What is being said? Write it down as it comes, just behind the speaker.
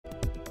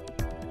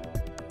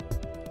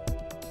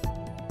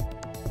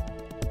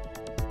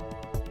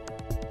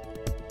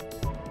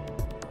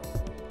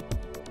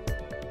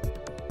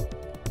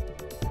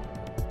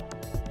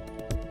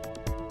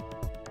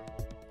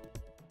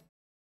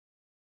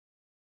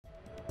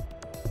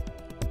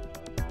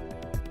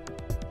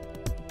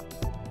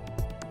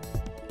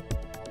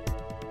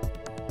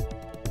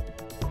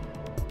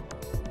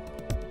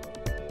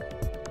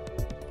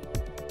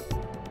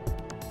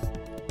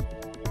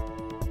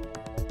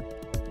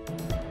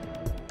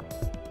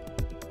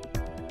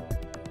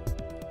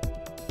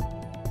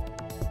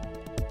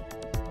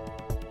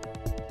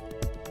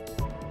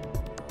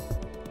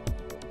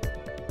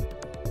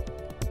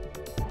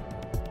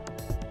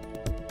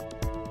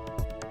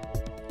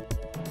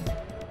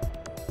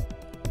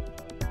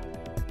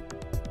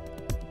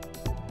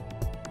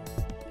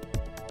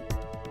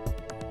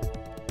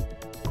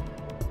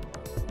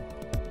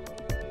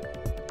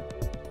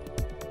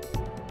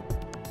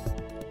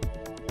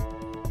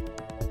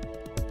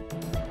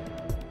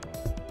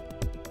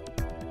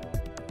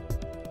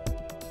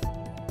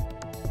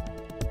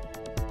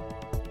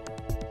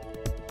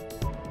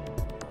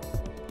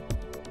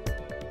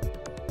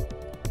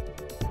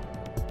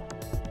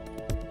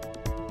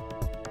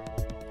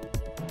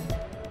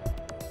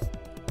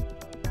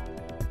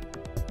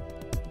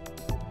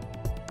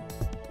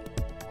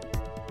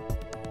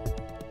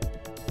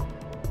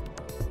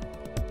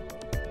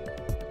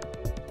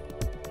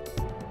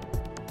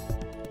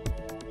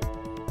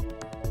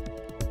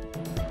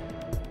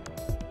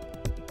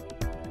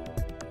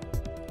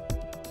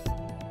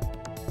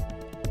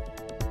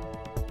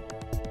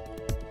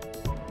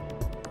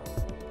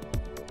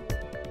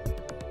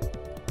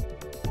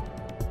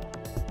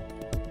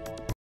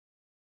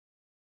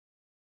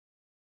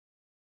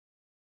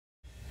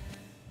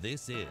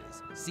This is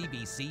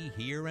CBC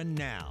Here and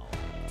Now.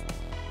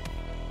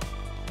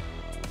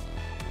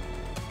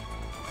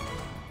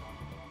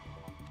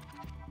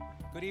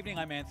 Good evening,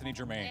 I'm Anthony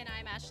Germain. And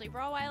I'm Ashley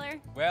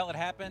Brawweiler. Well, it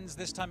happens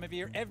this time of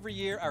year. Every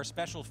year, our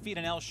special Feed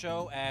NL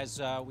show,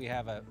 as we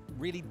have a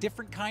really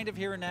different kind of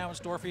Here and Now in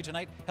store for you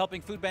tonight,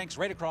 helping food banks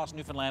right across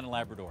Newfoundland and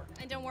Labrador.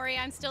 And don't worry,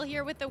 I'm still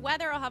here with the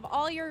weather. I'll have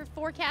all your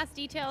forecast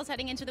details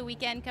heading into the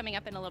weekend coming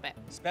up in a little bit.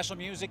 Special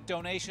music,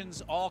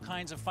 donations, all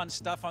kinds of fun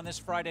stuff on this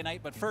Friday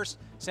night. But first,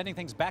 sending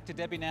things back to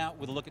Debbie now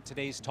with a look at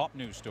today's top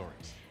news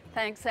stories.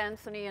 Thanks,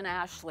 Anthony and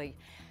Ashley.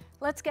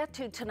 Let's get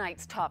to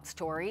tonight's top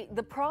story.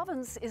 The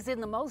province is in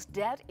the most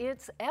debt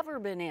it's ever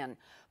been in,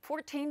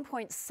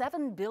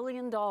 $14.7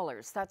 billion.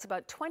 That's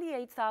about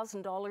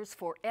 $28,000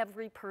 for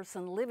every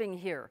person living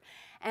here.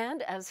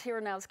 And as Here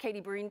Now's Katie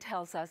Breen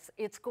tells us,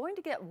 it's going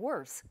to get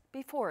worse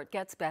before it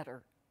gets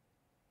better.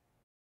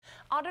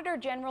 Auditor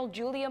General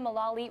Julia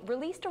Mullally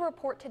released a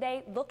report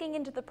today looking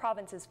into the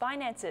province's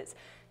finances,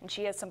 and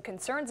she has some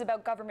concerns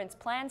about government's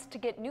plans to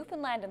get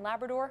Newfoundland and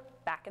Labrador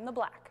back in the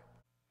black.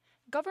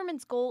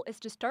 Government's goal is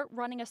to start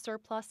running a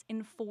surplus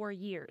in 4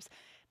 years.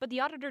 But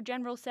the Auditor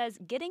General says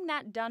getting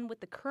that done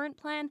with the current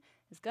plan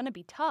is going to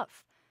be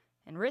tough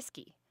and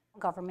risky.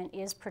 Government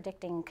is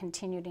predicting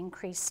continued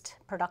increased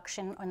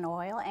production in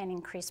oil and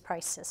increased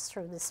prices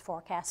through this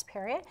forecast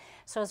period.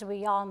 So as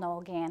we all know,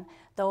 again,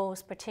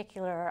 those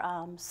particular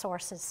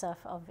sources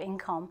of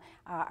income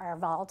are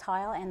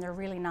volatile, and they're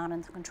really not in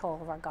the control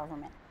of our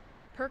government.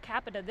 Per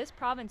capita, this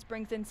province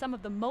brings in some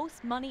of the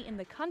most money in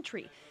the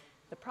country.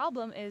 The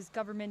problem is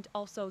government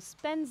also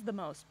spends the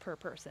most per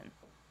person.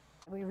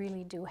 We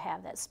really do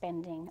have that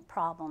spending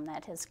problem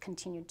that has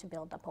continued to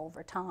build up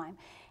over time.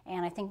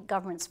 And I think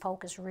government's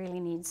focus really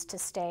needs to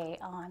stay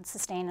on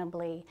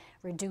sustainably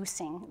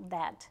reducing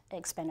that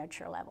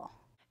expenditure level.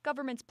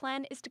 Government's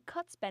plan is to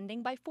cut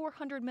spending by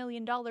 $400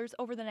 million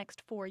over the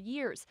next 4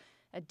 years.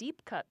 A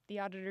deep cut, the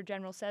Auditor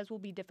General says, will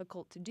be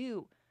difficult to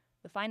do.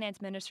 The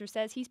Finance Minister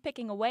says he's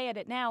picking away at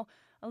it now,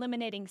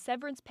 eliminating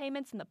severance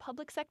payments in the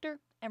public sector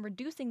and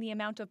reducing the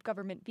amount of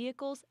government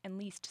vehicles and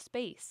leased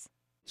space.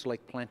 It's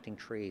like planting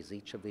trees.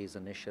 Each of these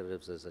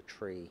initiatives is a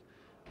tree.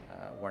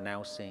 We're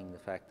now seeing the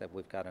fact that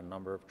we've got a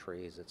number of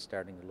trees. It's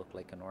starting to look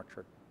like an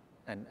orchard,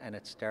 and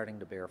it's starting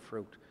to bear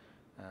fruit,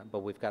 but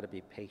we've got to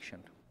be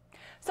patient.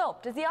 So,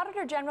 does the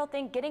Auditor General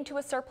think getting to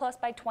a surplus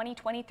by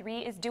 2023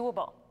 is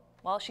doable?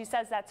 Well, she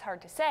says that's hard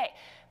to say.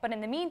 But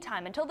in the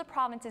meantime, until the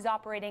province is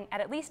operating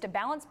at least a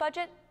balanced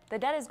budget, the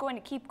debt is going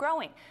to keep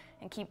growing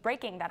and keep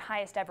breaking that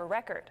highest ever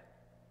record.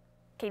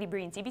 Katie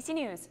Breen, CBC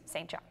News,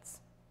 St.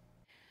 John's.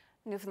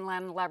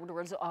 Newfoundland and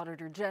Labrador's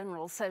Auditor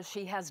General says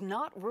she has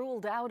not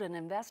ruled out an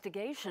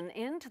investigation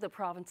into the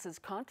province's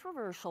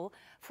controversial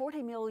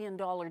 $40 million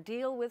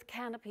deal with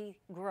Canopy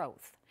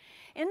Growth.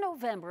 In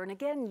November and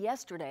again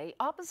yesterday,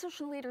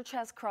 opposition leader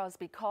Ches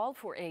Crosby called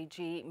for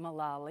AG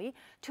Mullally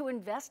to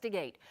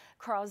investigate.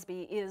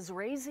 Crosby is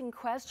raising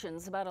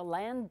questions about a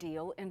land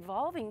deal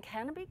involving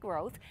Canopy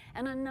Growth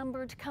and a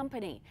numbered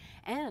company.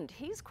 And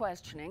he's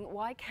questioning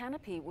why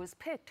Canopy was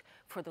picked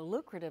for the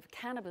lucrative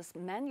cannabis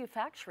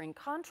manufacturing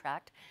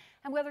contract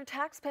and whether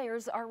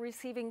taxpayers are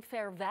receiving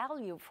fair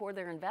value for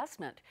their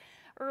investment.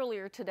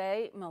 Earlier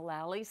today,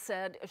 Mullally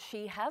said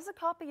she has a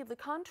copy of the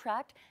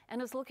contract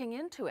and is looking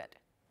into it.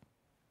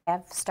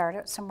 I've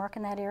started some work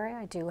in that area.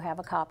 I do have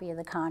a copy of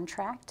the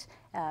contract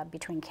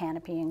between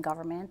Canopy and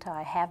government.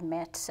 I have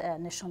met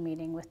an initial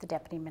meeting with the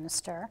Deputy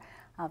Minister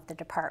of the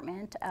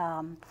department,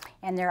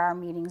 and there are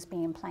meetings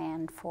being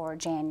planned for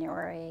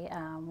January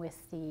with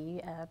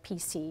the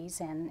PCs,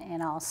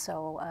 and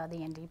also the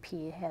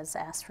NDP has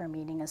asked for a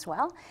meeting as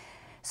well.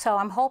 So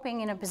I'm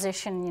hoping in a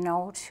position,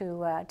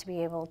 to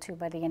be able to,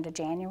 by the end of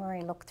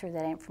January, look through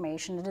that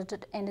information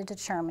and to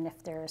determine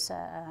if there's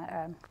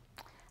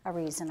a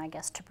reason, I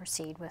guess, to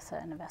proceed with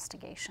an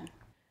investigation.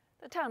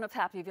 The town of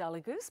Happy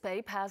Valley Goose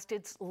Bay passed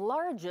its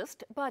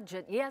largest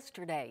budget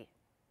yesterday.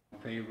 In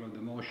favor of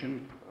the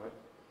motion.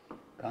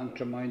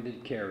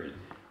 Contraminded, carried.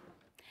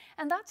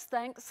 And that's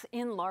thanks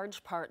in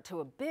large part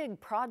to a big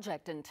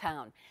project in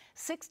town.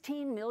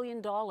 $16 million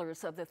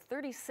of the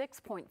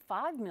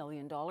 $36.5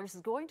 million is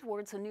going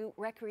towards a new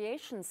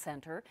recreation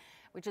center,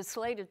 which is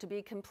slated to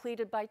be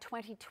completed by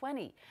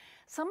 2020.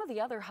 Some of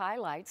the other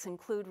highlights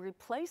include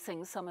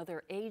replacing some of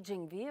their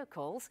aging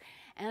vehicles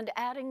and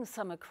adding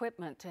some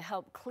equipment to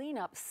help clean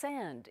up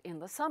sand in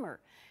the summer.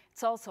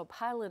 It's also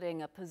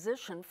piloting a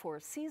position for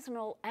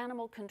seasonal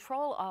animal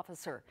control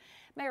officer.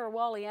 Mayor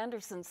Wally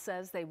Anderson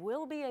says they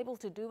will be able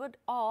to do it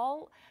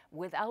all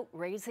without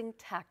raising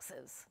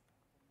taxes.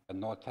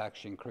 No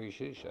tax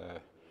increases,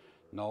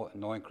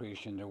 no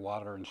increase in the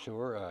water and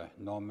sewer,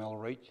 no mill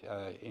rate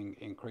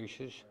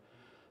increases.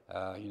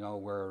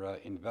 We're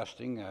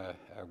investing,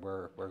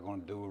 we're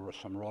going to do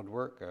some road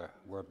work,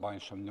 we're buying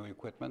some new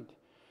equipment,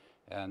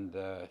 and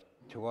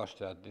to us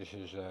that this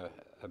is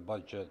a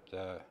budget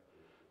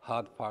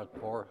hard fought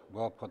for,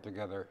 well put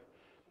together,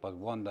 but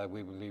one that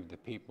we believe the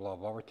people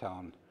of our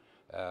town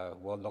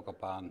will look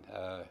upon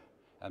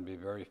and be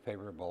very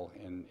favorable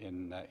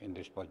in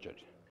this budget.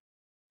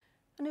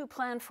 A new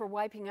plan for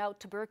wiping out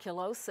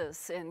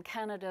tuberculosis in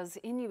Canada's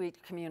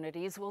Inuit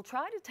communities will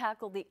try to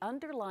tackle the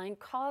underlying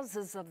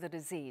causes of the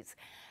disease.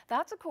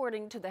 That's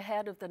according to the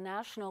head of the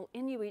National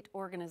Inuit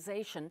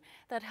organization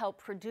that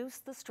helped produce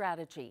the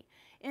strategy.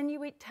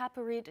 Inuit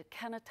Tapiriit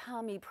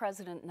Kanatami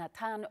President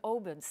Natan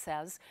Obed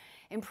says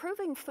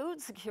improving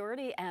food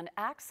security and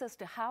access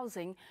to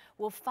housing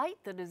will fight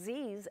the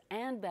disease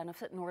and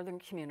benefit northern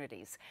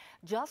communities.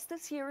 Just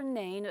this year in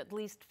Nain, at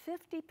least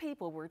 50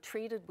 people were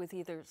treated with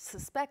either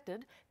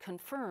suspected,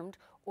 confirmed,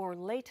 or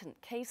latent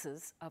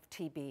cases of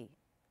TB.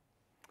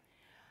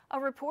 A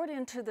report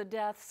into the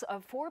deaths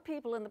of 4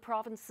 people in the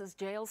province's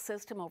jail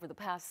system over the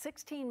past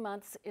 16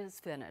 months is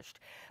finished.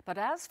 But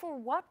as for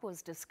what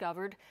was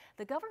discovered,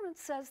 the government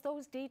says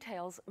those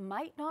details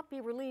might not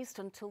be released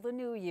until the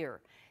new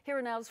year.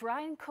 Here now's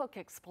Ryan Cook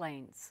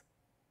explains.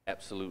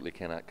 Absolutely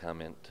cannot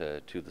comment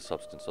to the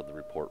substance of the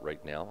report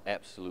right now.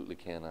 Absolutely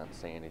cannot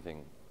say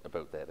anything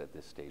about that at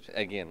this stage.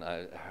 Again,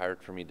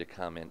 hard for me to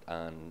comment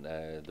on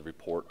the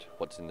report,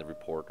 what's in the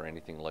report or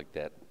anything like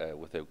that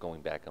without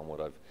going back on what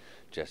I've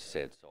just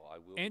said. So I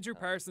will. Andrew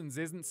Parsons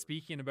isn't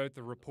speaking about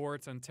the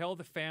report until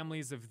the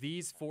families of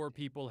these 4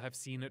 people have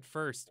seen it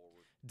first.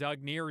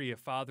 Doug Neary, a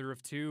father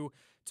of 2,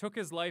 took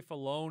his life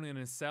alone in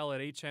his cell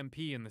at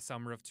HMP in the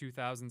summer of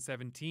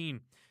 2017.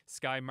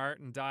 Skye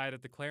Martin died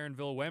at the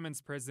Clarenville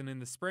Women's Prison in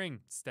the spring.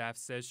 Staff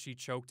says she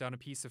choked on a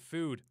piece of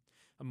food.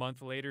 A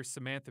month later,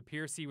 Samantha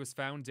Piercy was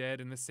found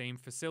dead in the same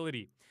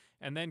facility.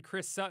 And then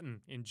Chris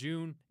Sutton, in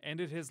June,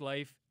 ended his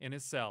life in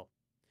his cell.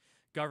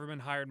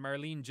 Government hired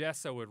Marlene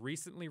Jesso, a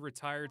recently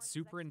retired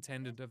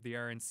superintendent of the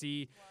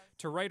RNC,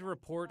 to write a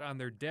report on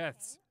their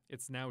deaths.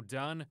 It's now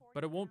done,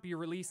 but it won't be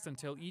released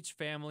until each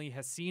family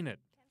has seen it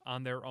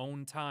on their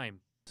own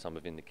time. Some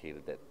have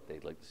indicated that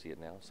they'd like to see it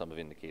now. Some have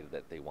indicated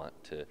that they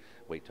want to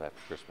wait till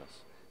after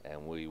Christmas.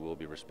 And we will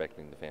be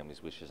respecting the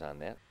family's wishes on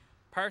that.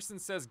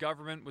 Parsons says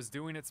government was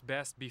doing its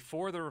best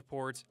before the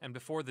report and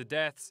before the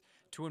deaths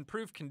to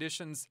improve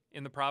conditions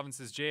in the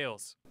province's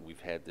jails. We've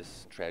had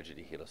this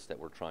tragedy hit us that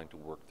we're trying to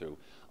work through.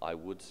 I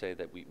would say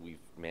that we've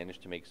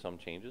managed to make some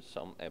changes,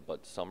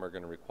 but some are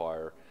going to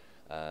require,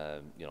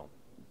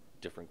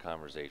 different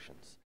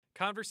conversations.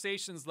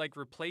 Conversations like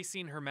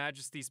replacing Her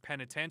Majesty's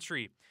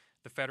Penitentiary.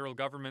 The federal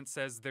government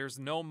says there's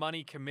no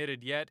money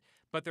committed yet,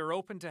 but they're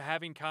open to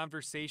having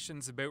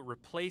conversations about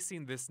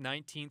replacing this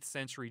 19th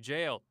century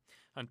jail.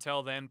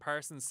 Until then,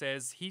 Parsons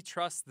says he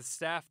trusts the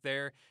staff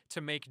there to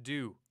make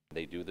do.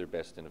 They do their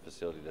best in a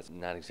facility that's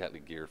not exactly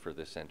geared for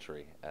this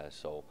century,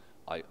 so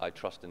I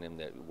trust in them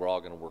that we're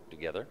all going to work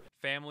together.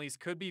 Families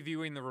could be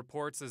viewing the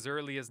reports as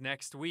early as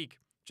next week,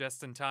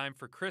 just in time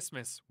for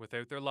Christmas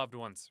without their loved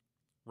ones.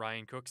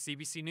 Ryan Cook,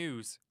 CBC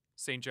News,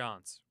 St.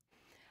 John's.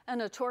 A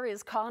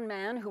notorious con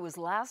man who was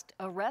last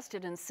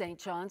arrested in St.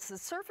 John's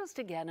has surfaced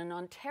again in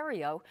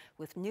Ontario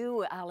with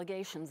new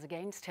allegations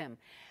against him.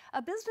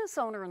 A business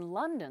owner in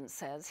London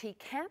says he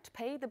can't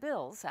pay the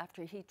bills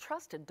after he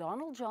trusted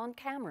Donald John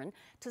Cameron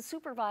to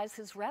supervise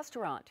his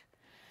restaurant.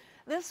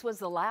 This was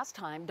the last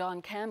time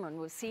Don Cameron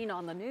was seen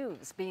on the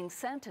news, being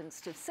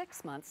sentenced to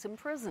 6 months in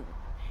prison.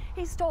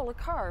 He stole a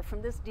car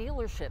from this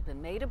dealership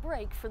and made a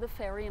break for the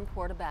ferry in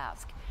Port aux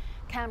Basques.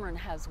 Cameron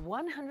has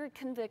 100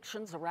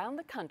 convictions around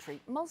the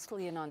country,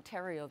 mostly in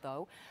Ontario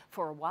though,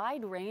 for a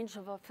wide range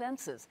of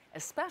offenses,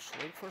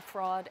 especially for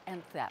fraud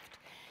and theft.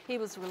 He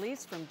was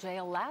released from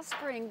jail last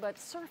spring but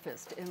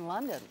surfaced in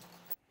London.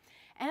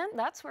 And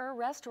that's where a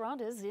restaurant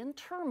is in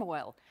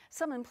turmoil.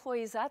 Some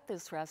employees at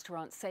this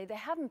restaurant say they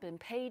haven't been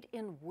paid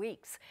in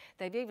weeks.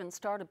 They've even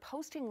started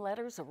posting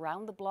letters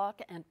around the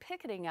block and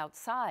picketing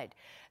outside.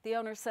 The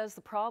owner says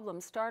the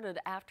problem started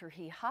after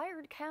he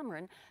hired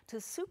Cameron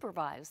to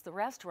supervise the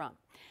restaurant.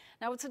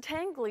 Now, it's a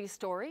tangly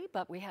story,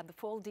 but we have the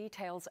full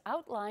details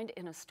outlined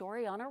in a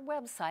story on our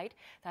website.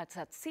 That's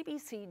at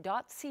cbc.ca/NL.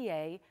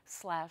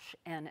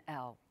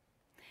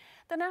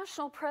 The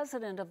national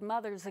president of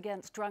Mothers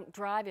Against Drunk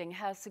Driving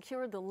has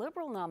secured the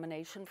Liberal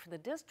nomination for the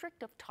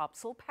district of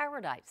Topsail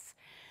Paradise.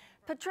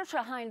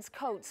 Patricia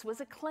Hines-Coates was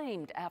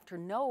acclaimed after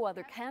no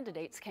other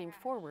candidates came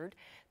forward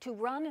to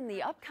run in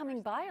the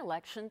upcoming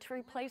by-election to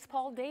replace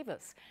Paul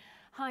Davis.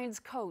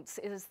 Hines-Coates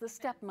is the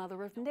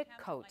stepmother of Nick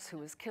Coates, who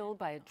was killed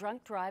by a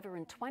drunk driver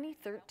in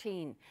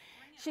 2013.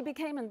 She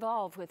became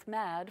involved with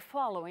MAD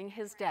following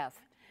his death.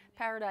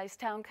 Paradise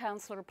Town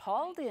Councillor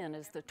Paul Dinn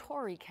is the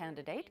Tory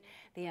candidate.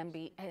 The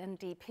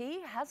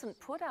NDP hasn't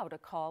put out a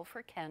call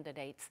for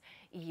candidates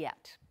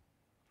yet.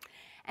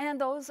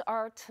 And those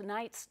are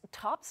tonight's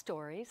top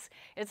stories.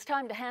 It's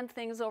time to hand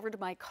things over to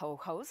my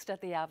co-host at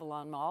the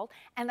Avalon Mall,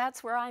 and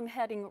that's where I'm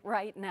heading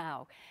right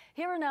now.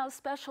 Here and Now's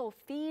special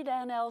Feed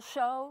NL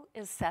show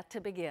is set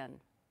to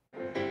begin.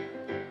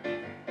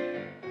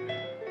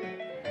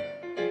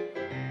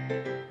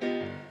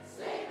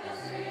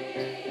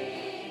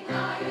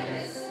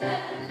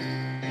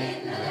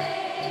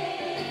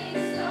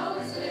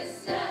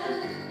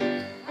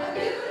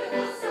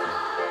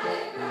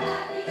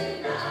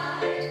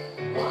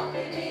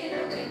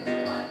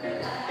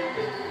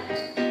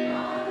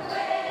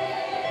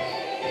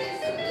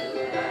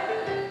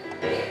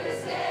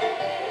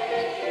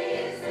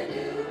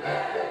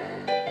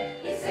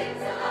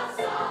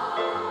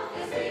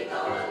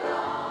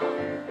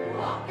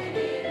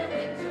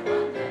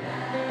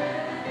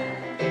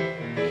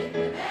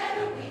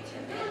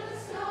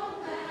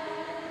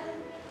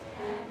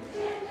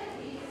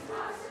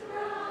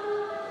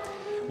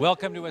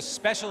 Welcome to a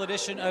special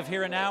edition of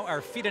Here and Now,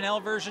 our Feed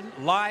NL version,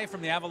 live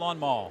from the Avalon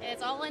Mall.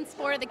 It's all in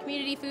support of the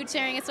Community Food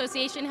Sharing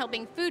Association,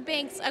 helping food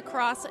banks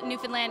across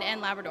Newfoundland and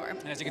Labrador.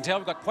 And as you can tell,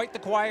 we've got quite the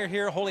choir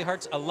here, Holy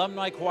Heart's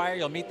alumni choir.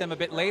 You'll meet them a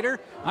bit later.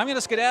 I'm going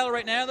to skedaddle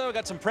right now, though. I've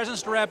got some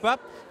presents to wrap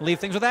up. Leave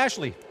things with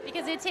Ashley.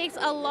 Because it takes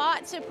a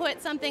lot to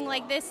put something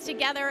like this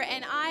together,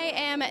 and I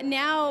am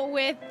now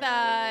with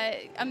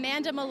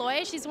Amanda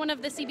Malloy. She's one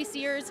of the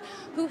CBCers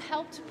who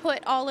helped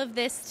put all of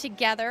this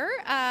together.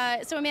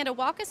 So Amanda,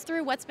 walk us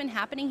through what's been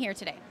happening here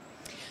today.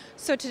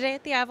 So today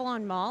at the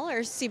Avalon Mall,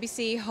 our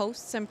CBC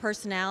hosts and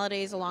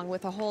personalities, along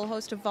with a whole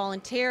host of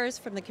volunteers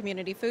from the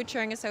Community Food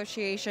Sharing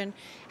Association,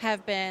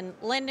 have been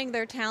lending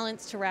their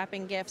talents to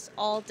wrapping gifts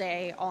all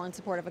day, all in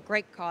support of a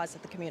great cause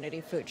at the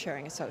Community Food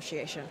Sharing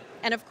Association.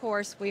 And of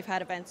course, we've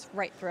had events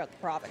right throughout the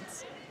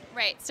province.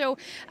 Right, so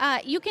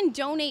you can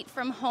donate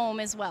from home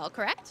as well,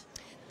 correct?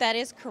 That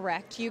is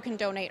correct. You can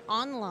donate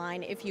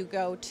online if you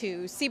go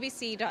to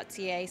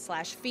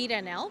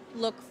cbc.ca/feednl.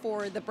 Look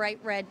for the bright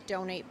red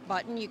donate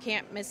button. You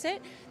can't miss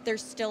it.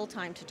 There's still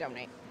time to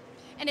donate.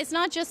 And it's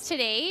not just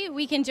today.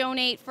 We can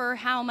donate for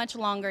how much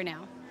longer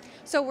now?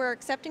 So we're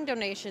accepting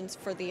donations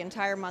for the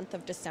entire month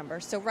of December.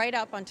 So right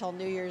up until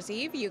New Year's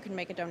Eve, you can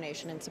make a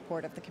donation in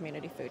support of the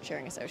Community Food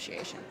Sharing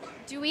Association.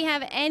 Do we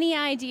have any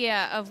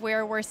idea of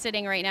where we're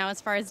sitting right now as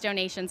far as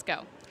donations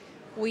go?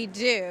 We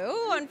do.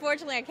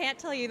 Unfortunately, I can't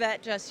tell you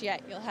that just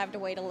yet. You'll have to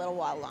wait a little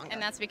while longer.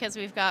 And that's because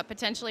we've got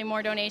potentially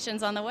more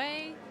donations on the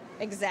way?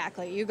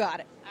 Exactly. You got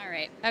it. All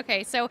right.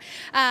 Okay. So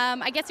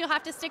I guess you'll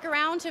have to stick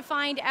around to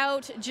find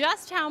out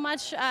just how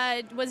much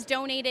was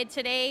donated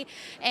today.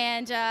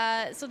 And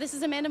so this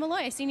is Amanda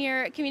Malloy,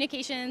 Senior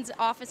Communications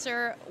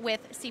Officer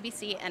with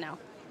CBC NL.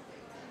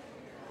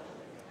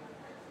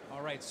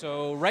 All right,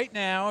 so right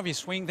now, if you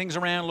swing things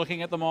around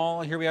looking at them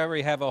all, here we are.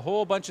 We have a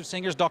whole bunch of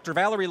singers. Dr.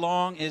 Valerie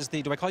Long is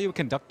the, do I call you a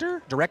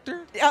conductor?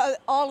 Director?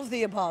 All of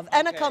the above,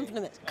 and a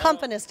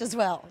accompanist as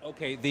well.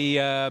 Okay,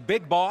 the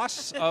big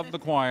boss of the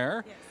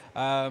choir. Yes.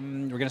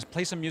 We're going to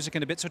play some music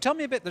in a bit. So tell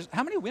me a bit,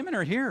 how many women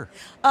are here?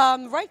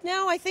 Right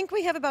now, I think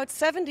we have about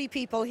 70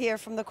 people here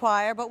from the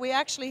choir, but we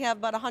actually have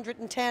about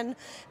 110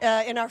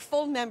 in our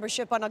full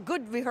membership on a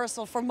good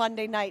rehearsal for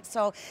Monday night.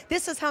 So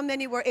this is how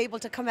many were able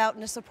to come out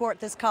and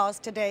support this cause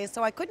today.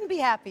 So I couldn't be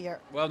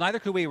happier. Well, neither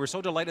could we. We're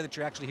so delighted that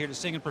you're actually here to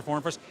sing and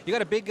perform for us. You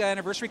got a big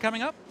anniversary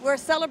coming up? We're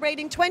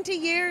celebrating 20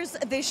 years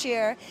this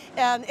year.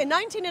 In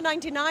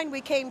 1999,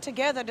 we came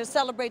together to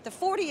celebrate the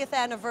 40th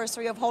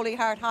anniversary of Holy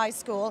Heart High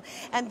School.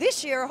 And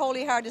this year,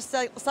 Holy Heart is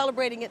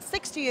celebrating its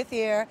 60th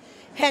year,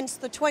 hence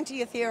the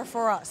 20th year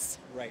for us.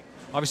 Right.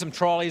 Obviously some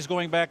trolleys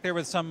going back there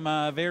with some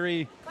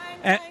very...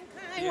 Clang,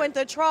 with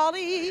the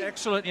trolley.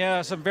 Excellent,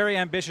 yeah, some very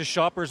ambitious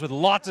shoppers with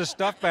lots of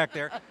stuff back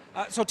there.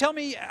 So tell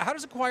me, how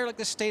does a choir like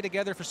this stay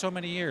together for so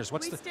many years?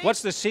 What's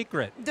the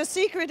secret? The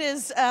secret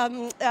is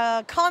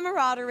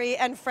camaraderie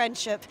and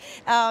friendship.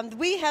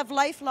 We have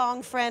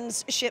lifelong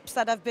friendships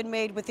that have been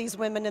made with these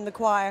women in the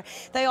choir.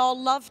 They all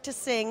love to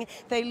sing.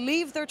 They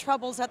leave their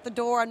troubles at the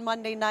door on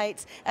Monday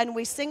nights, and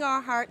we sing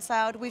our hearts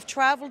out. We've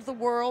traveled the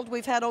world.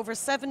 We've had over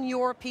 7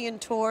 European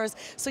tours.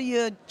 So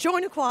you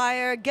join a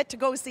choir, get to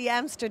go see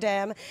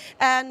Amsterdam,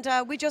 and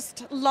we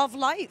just love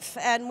life,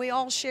 and we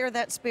all share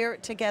that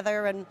spirit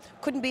together, and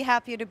couldn't be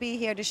happier to be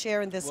here to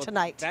share in this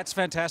tonight. That's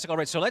fantastic. All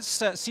right, so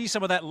let's see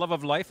some of that love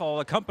of life.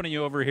 I'll accompany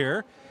you over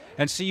here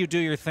and see you do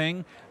your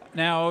thing.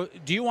 Now,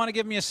 do you want to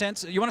give me a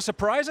sense? You want to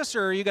surprise us,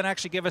 or are you going to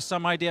actually give us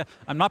some idea?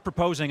 I'm not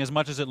proposing as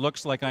much as it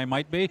looks like I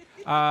might be.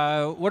 What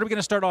are we going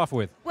to start off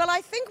with? Well,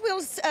 I think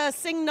we'll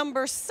sing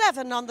number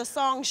 7 on the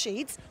song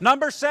sheets.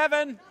 Number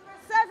 7?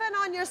 7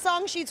 on your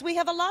song sheets. We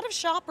have a lot of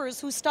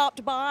shoppers who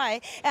stopped by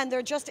and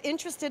they're just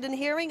interested in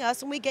hearing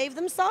us, and we gave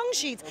them song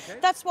sheets. Okay.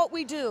 That's what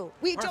we do.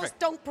 We just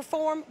don't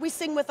perform, we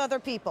sing with other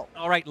people.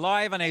 All right,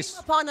 live on Came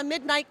upon a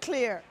midnight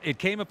clear. It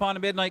came upon a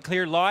midnight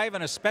clear, live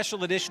on a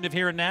special edition of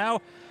Here and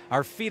Now,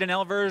 our Feed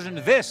NL version.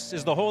 This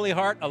is the Holy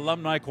Heart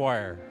Alumni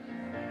Choir.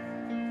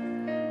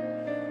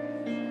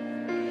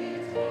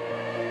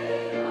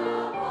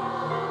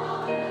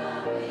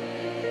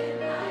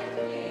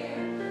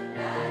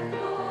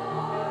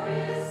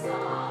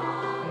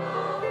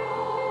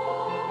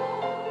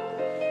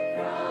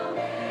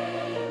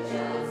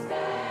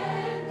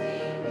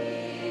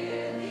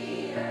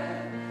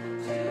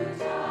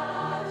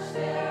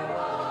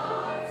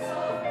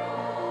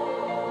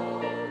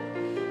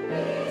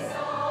 Peace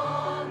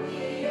on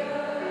the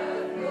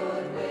earth,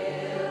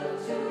 goodwill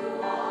to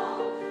all.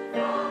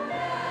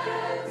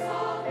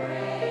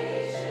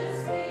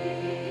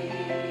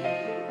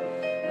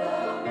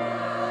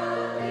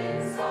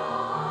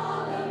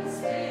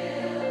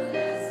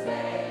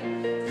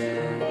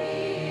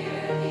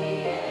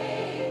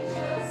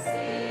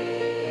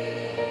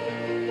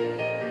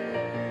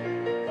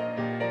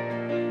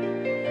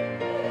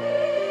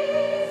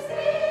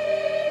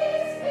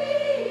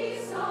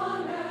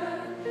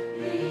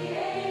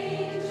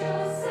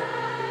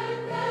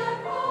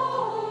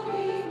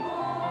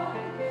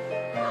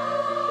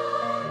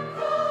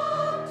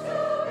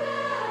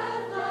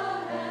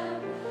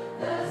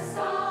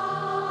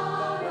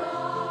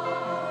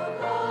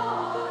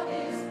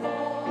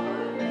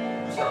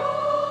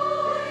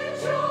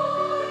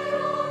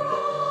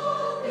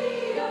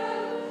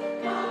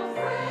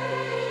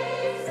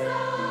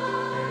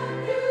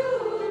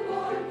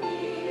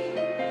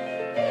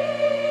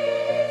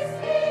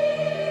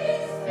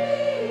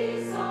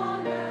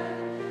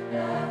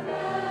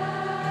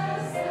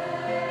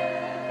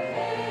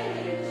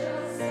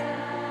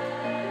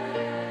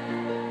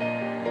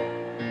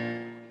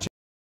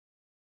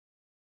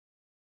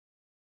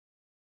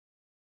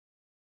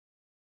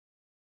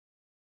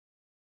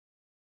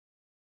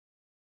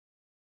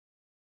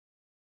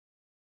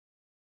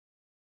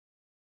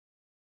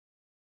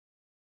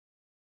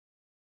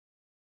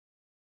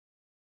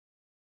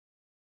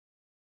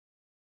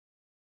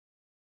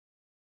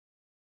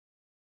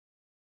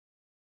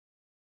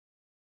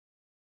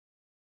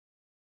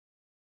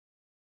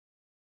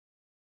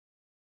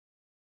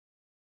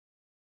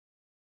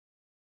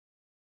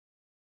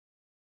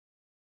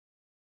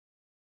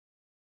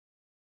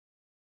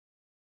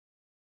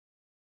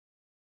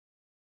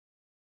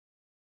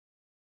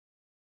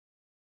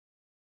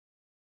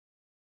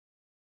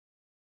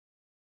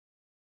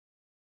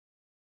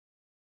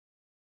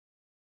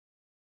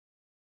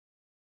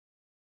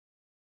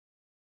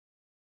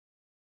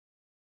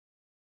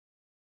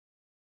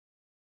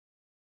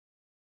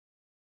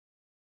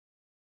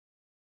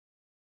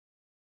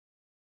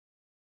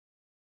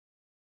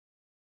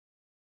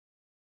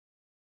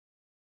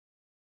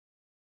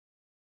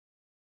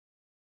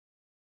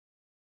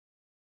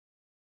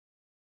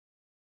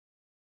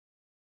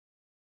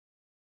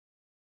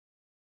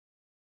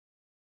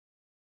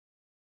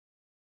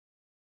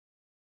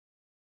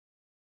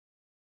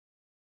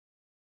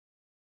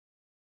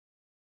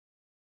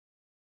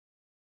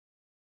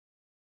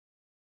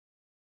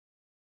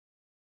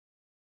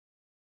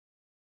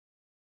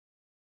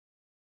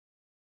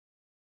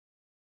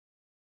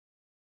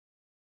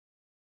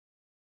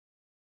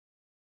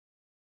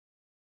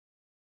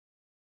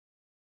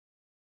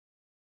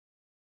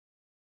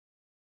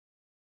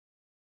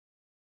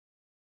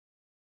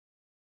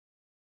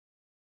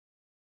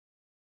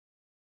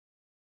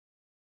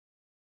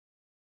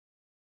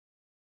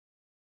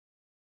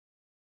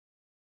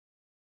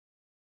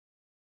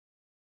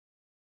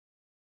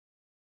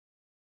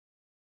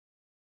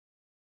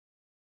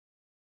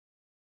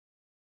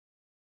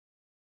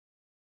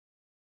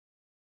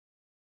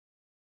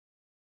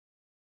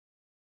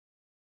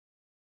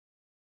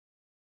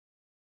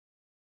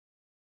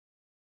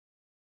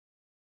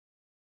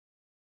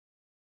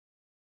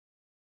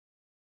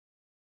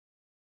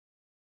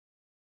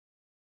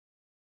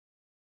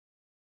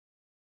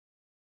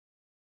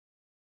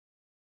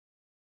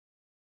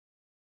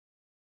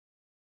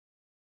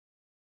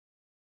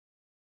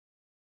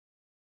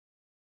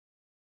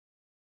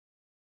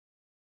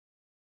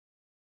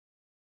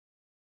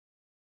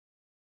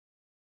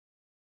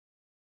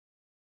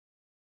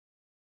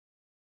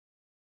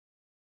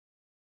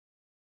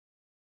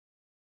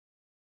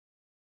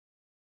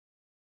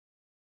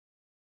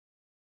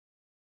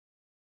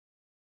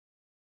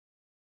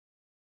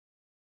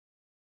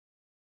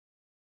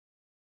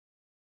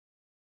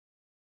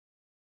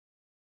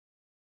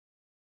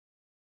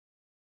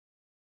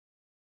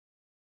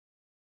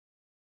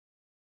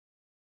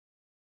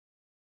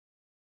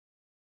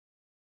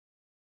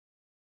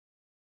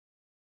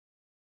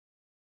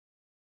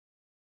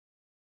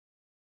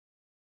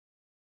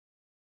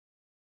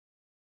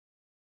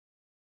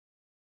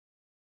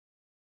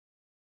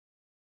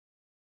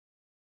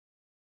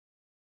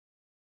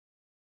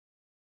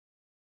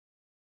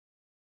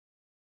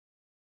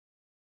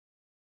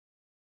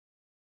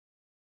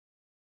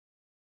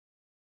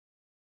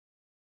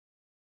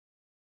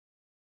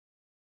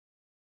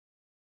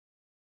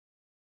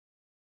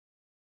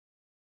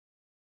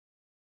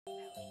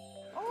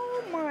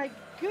 my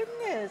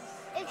goodness.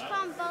 It's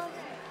from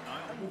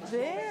both.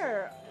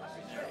 There.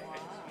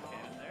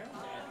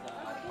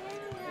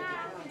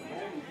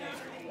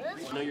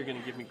 I know you're going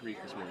to give me grief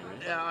this morning,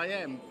 right? Yeah, I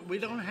am. We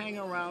don't hang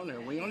around here.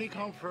 We only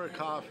come for a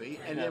coffee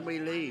and then we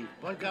leave.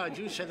 But God,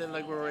 you said it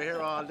like we were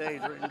here all day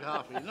drinking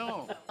coffee.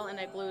 No. And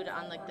I glued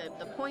on like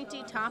the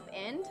pointy top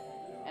end,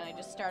 and I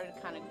just started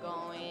kind of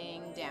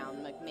going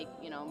down, like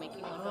making like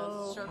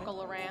a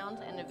circle around,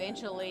 and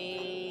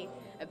eventually,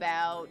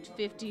 about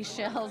 50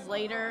 shells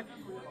later,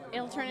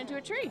 it'll turn into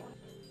a tree.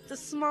 The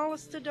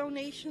smallest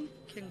donation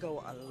can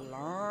go a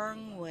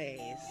long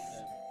ways.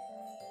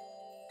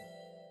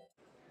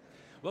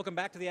 Welcome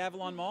back to the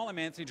Avalon Mall. I'm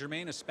Anthony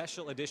Germain, a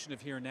special edition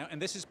of Here and Now.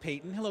 And this is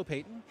Peyton. Hello,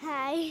 Peyton.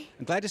 Hi.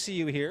 I'm glad to see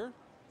you here.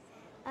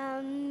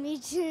 Me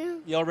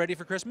too. You all ready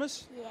for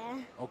Christmas? Yeah.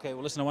 Okay,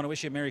 well, listen, I want to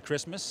wish you a Merry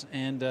Christmas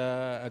and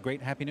a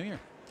great Happy New Year.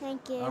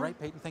 Thank you. All right,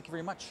 Peyton, thank you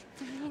very much.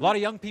 A lot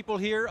of young people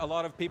here, a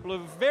lot of people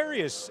of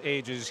various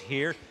ages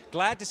here.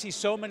 Glad to see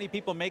so many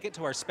people make it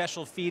to our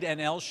special Feed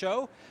NL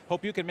show.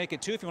 Hope you can make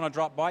it too if you want to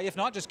drop by. If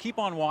not, just keep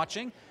on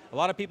watching. A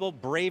lot of people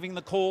braving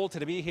the cold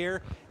to be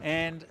here.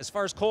 And as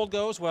far as cold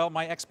goes, well,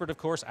 my expert, of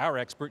course, our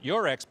expert,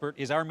 your expert,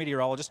 is our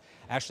meteorologist,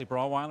 Ashley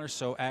Brawweiler.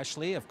 So,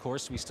 Ashley, of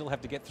course, we still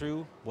have to get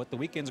through what the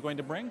weekend's going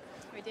to bring.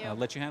 We do. I'll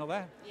let you handle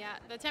that. Yeah,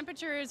 the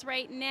temperatures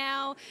right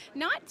now,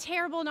 not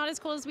terrible, not as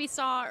cold as we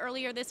saw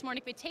earlier this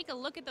morning. If we take a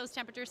look at those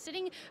temperatures,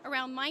 sitting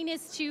around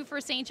 -2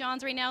 for St.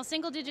 John's right now,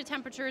 single-digit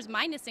temperatures,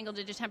 minus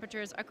single-digit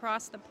temperatures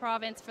across the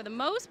province for the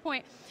most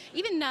part.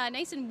 Even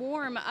nice and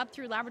warm up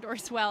through Labrador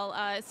as well,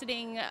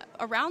 sitting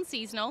around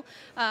seasonal,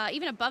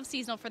 even above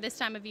seasonal for this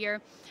time of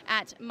year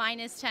at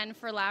 -10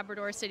 for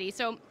Labrador City.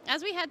 So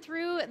as we head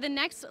through the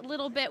next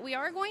little bit, we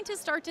are going to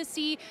start to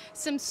see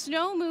some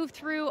snow move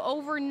through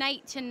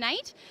overnight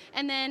tonight,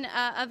 and then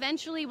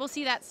eventually we'll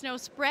see that snow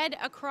spread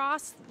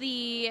across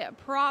the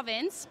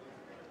province.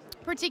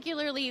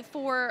 Particularly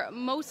for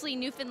mostly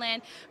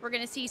Newfoundland, we're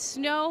going to see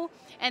snow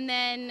and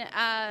then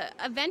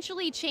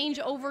eventually change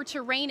over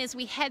to rain as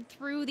we head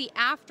through the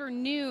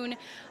afternoon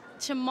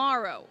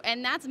tomorrow,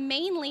 and that's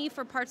mainly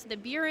for parts of the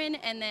Burin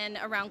and then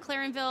around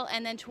Clarenville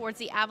and then towards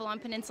the Avalon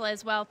Peninsula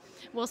as well.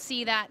 We'll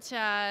see that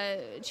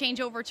change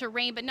over to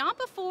rain, but not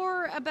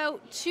before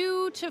about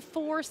 2 to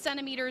 4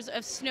 centimeters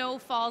of snow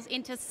falls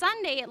into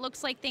Sunday. It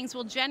looks like things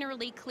will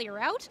generally clear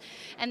out,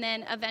 and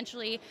then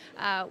eventually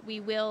we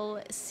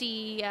will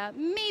see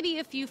maybe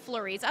a few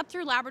flurries up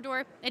through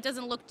Labrador. It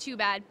doesn't look too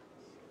bad.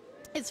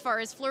 As far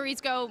as flurries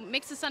go,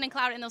 mix of sun and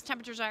cloud, and those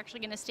temperatures are actually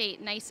going to stay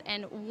nice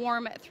and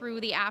warm through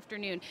the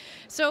afternoon.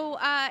 So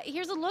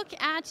here's a look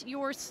at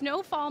your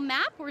snowfall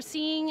map. We're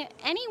seeing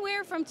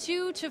anywhere from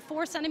 2 to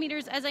 4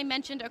 centimeters, as I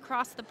mentioned,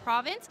 across the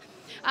province.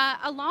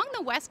 Along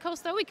the west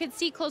coast, though, we could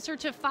see closer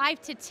to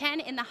 5 to 10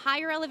 in the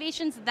higher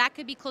elevations. That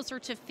could be closer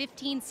to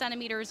 15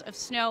 centimeters of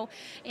snow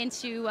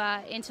into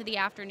the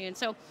afternoon.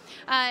 So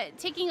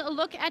taking a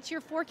look at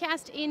your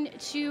forecast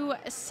into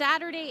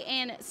Saturday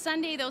and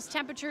Sunday, those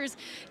temperatures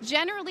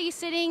generally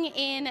sitting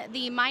in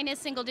the minus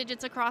single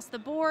digits across the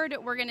board.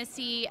 We're going to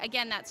see,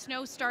 again, that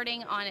snow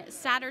starting on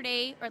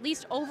Saturday, or at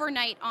least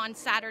overnight on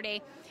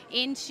Saturday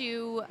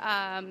into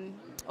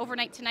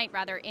overnight tonight,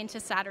 rather, into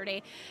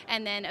Saturday,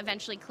 and then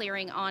eventually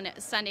clearing on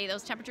Sunday.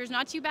 Those temperatures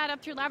not too bad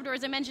up through Labrador,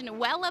 as I mentioned,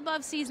 well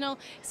above seasonal,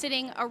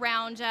 sitting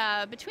around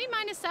between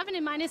 -7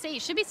 and -8.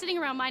 Should be sitting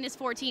around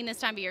 -14 this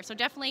time of year, so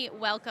definitely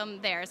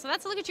welcome there. So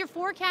that's a look at your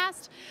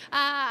forecast.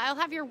 I'll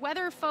have your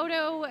weather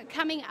photo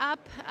coming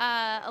up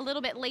a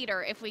little bit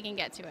later if we can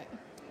get to it.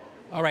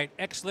 All right,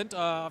 excellent.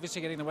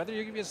 Obviously getting the weather.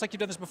 It's like you've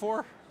done this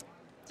before?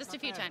 Just a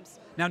few times.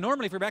 Now,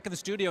 normally if we're back in the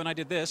studio and I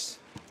did this,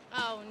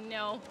 oh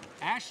no,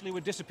 Ashley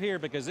would disappear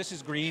because this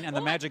is green and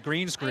the magic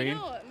green screen.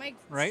 I know,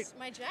 right?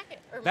 My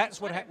jacket. Or That's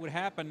my what would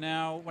happen.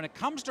 Now, when it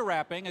comes to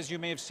rapping, as you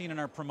may have seen in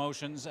our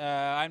promotions,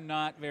 I'm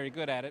not very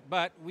good at it,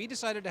 but we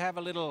decided to have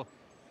a little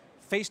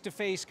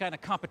face-to-face kind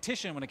of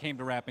competition when it came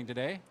to rapping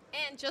today.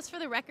 And just for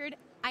the record,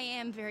 I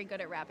am very good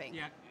at rapping.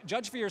 Yeah.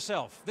 Judge for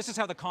yourself. This is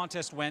how the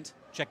contest went.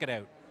 Check it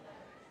out.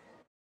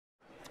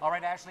 All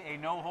right, Ashley, a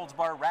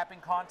no-holds-barred rapping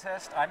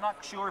contest. I'm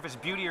not sure if it's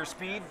beauty or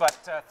speed, but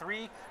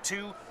 3,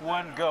 2,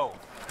 1, go.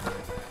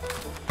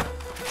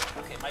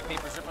 Okay, my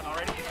paper's ripping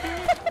already.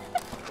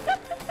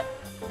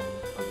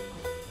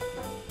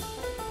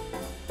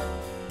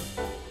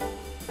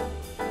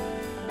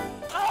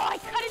 Oh, I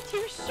cut it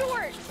too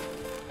short.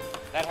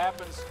 That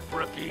happens,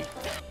 rookie.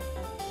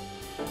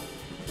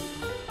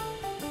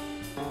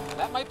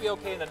 That might be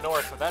okay in the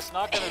north, but that's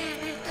not going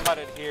to cut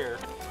it here.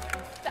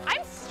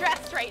 I'm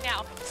stressed right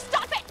now.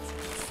 Stop it!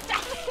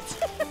 Stop it!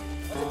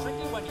 That's a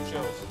tricky one you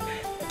chose.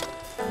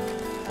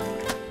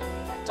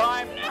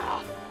 Time.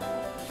 No.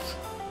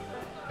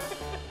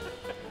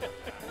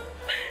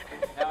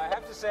 Now I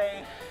have to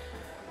say,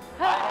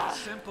 I had a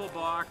simple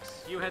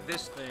box. You had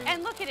this thing.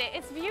 And look at it.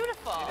 It's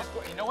beautiful.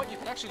 You know what? You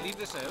can actually leave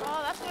this out.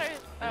 Oh, that's what I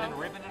was... And then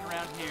ribbon it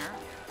around here.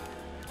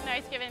 Now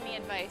he's giving me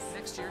advice.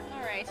 Next year.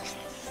 All right.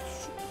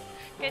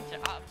 Good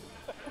job.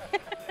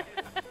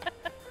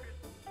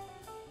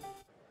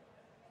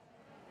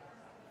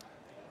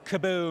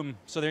 Kaboom.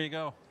 So there you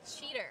go.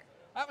 Cheater.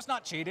 That was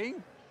not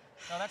cheating.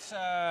 No, that's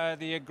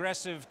the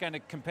aggressive kind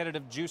of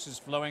competitive juices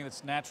flowing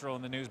that's natural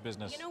in the news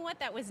business. You know what?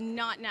 That was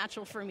not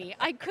natural for me.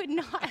 I couldn't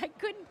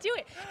do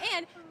it.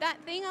 And that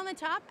thing on the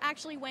top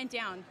actually went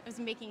down. I was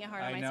making it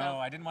hard on myself. I know.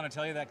 I didn't want to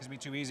tell you that because it'd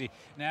be too easy.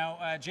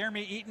 Now,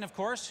 Jeremy Eaton, of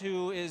course,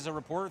 who is a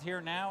reporter here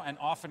now and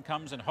often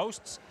comes and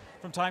hosts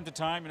from time to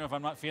time, you know, if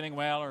I'm not feeling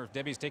well or if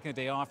Debbie's taking a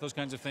day off, those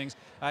kinds of things.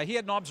 He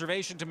had an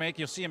observation to make.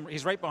 You'll see him.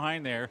 He's right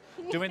behind there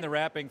doing the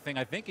rapping thing.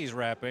 I think he's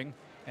rapping.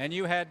 And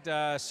you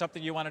had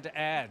something you wanted to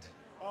add.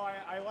 Oh,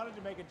 I wanted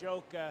to make a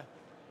joke.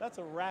 That's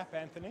a rap,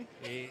 Anthony.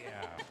 Yeah.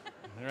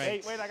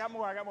 Right. Wait, I got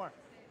more.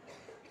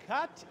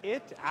 Cut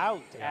it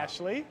out,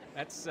 Ashley.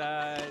 That's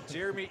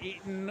Jeremy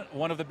Eaton,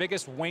 one of the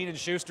biggest Wayne &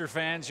 Schuster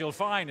fans you'll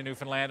find in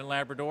Newfoundland and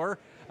Labrador.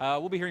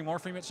 We'll be hearing more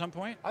from you at some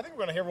point. I think we're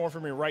going to hear more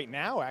from you right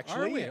now,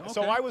 actually. Are we? Okay.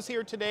 So I was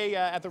here today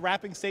at the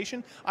wrapping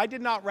station. I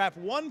did not wrap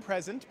one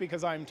present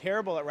because I'm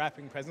terrible at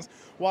wrapping presents.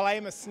 While I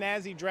am a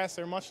snazzy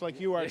dresser, much like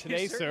you are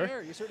today,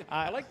 sir.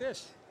 I like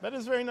this. That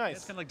is very nice.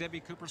 It's kind of like Debbie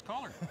Cooper's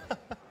collar.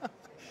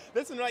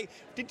 Listen, like,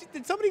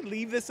 did somebody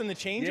leave this in the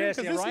change room? Yes,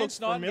 Because this looks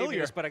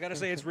familiar. but I got to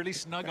say it's really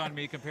snug on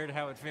me compared to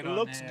how it fit on.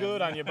 Looks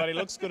good on you, buddy.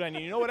 Looks good on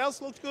you. You know what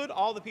else looked good?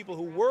 All the people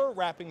who were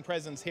wrapping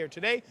presents here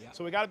today. Yep.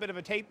 So we got a bit of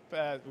a tape.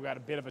 We got a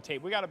bit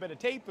of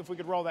tape. If we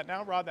could roll that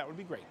now, Rod, that would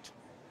be great.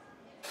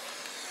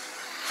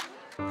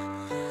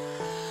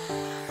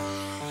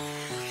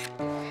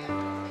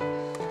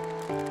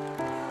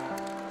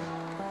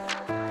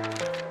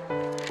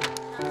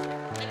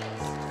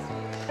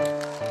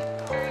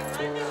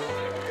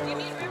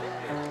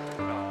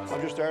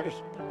 Started.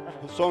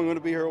 So I'm going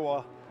to be here a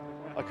while.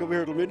 I could be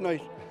here till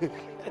midnight.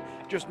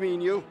 Just me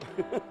and you.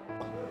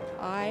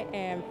 I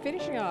am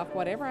finishing off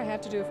whatever I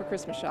have to do for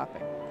Christmas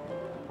shopping.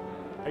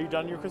 Are you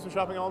done your Christmas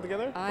shopping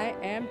altogether? I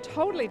am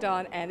totally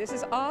done, and this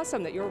is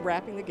awesome that you're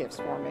wrapping the gifts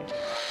for me.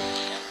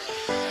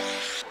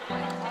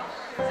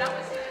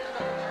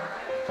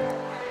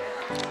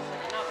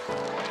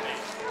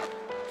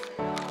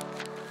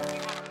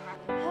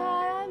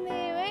 Hi, I'm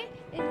Mary.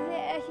 This is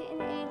Ashley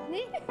and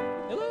Anthony.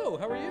 Hello,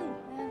 how are you?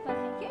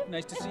 Thank you.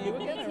 Nice to see you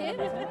again. I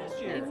remember you from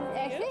this year. This is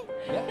Ashley.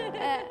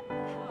 Yeah.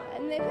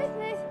 Merry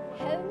Christmas.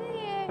 Happy New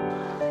Year.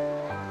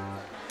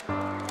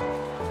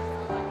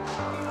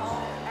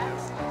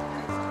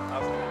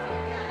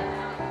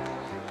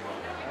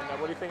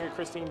 What do you think of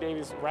Christine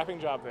Davies' wrapping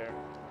job there?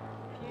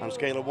 On a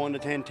scale of 1 to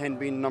 10, 10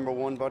 being number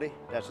 1, buddy,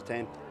 that's a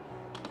 10.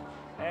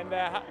 And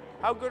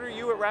how good are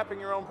you at wrapping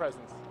your own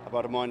presents?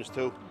 About a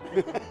 -2.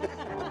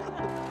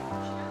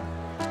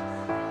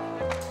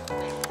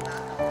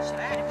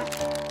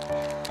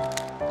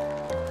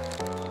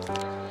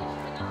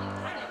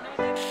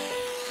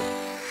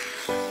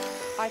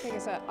 I think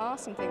it's an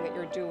awesome thing that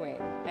you're doing,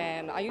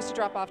 and I used to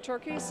drop off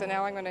turkeys, so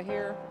now I'm going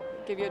to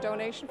give you a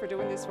donation for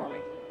doing this for me.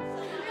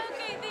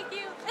 Okay, thank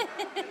you.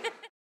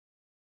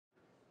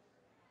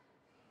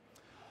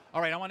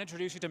 All right, I want to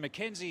introduce you to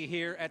Mackenzie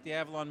here at the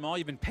Avalon Mall.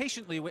 You've been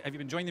patiently, have you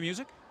been enjoying the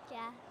music?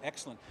 Yeah.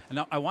 Excellent. And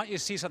now I want you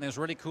to see something that's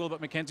really cool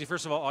about Mackenzie.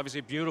 First of all, obviously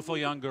a beautiful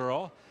young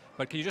girl,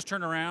 but can you just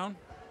turn around?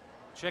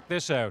 Check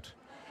this out.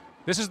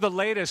 This is the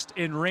latest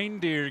in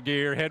reindeer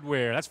gear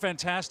headwear. That's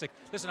fantastic.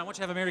 Listen, I want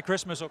you to have a Merry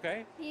Christmas,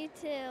 okay? You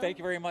too. Thank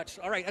you very much.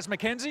 All right, that's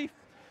Mackenzie.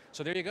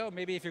 So there you go.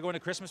 Maybe if you're going to a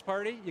Christmas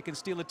party, you can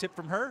steal a tip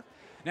from her.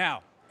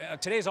 Now,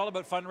 today's all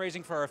about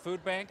fundraising for our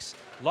food banks.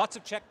 Lots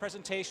of check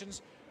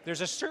presentations.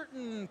 There's a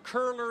certain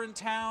curler in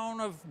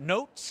town of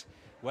note.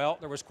 Well,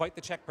 there was quite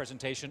the check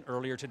presentation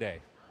earlier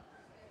today.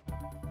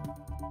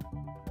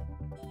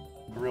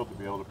 Thrilled to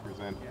be able to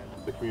present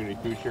the Community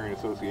Food Sharing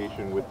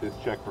Association with this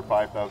check for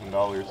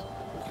 $5,000.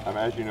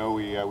 As you know,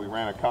 we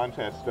ran a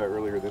contest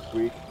earlier this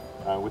week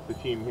with the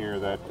team here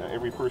that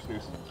every person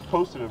who's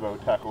posted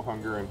about tackle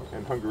hunger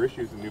and hunger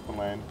issues in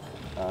Newfoundland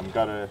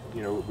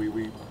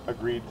we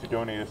agreed to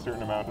donate a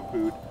certain amount of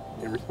food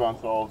in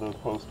response to all of those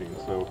postings.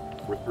 So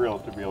we're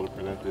thrilled to be able to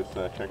present this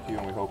check to you,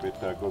 and we hope it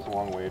goes a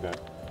long way to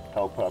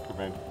help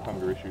prevent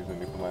hunger issues in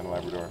Newfoundland and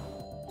Labrador.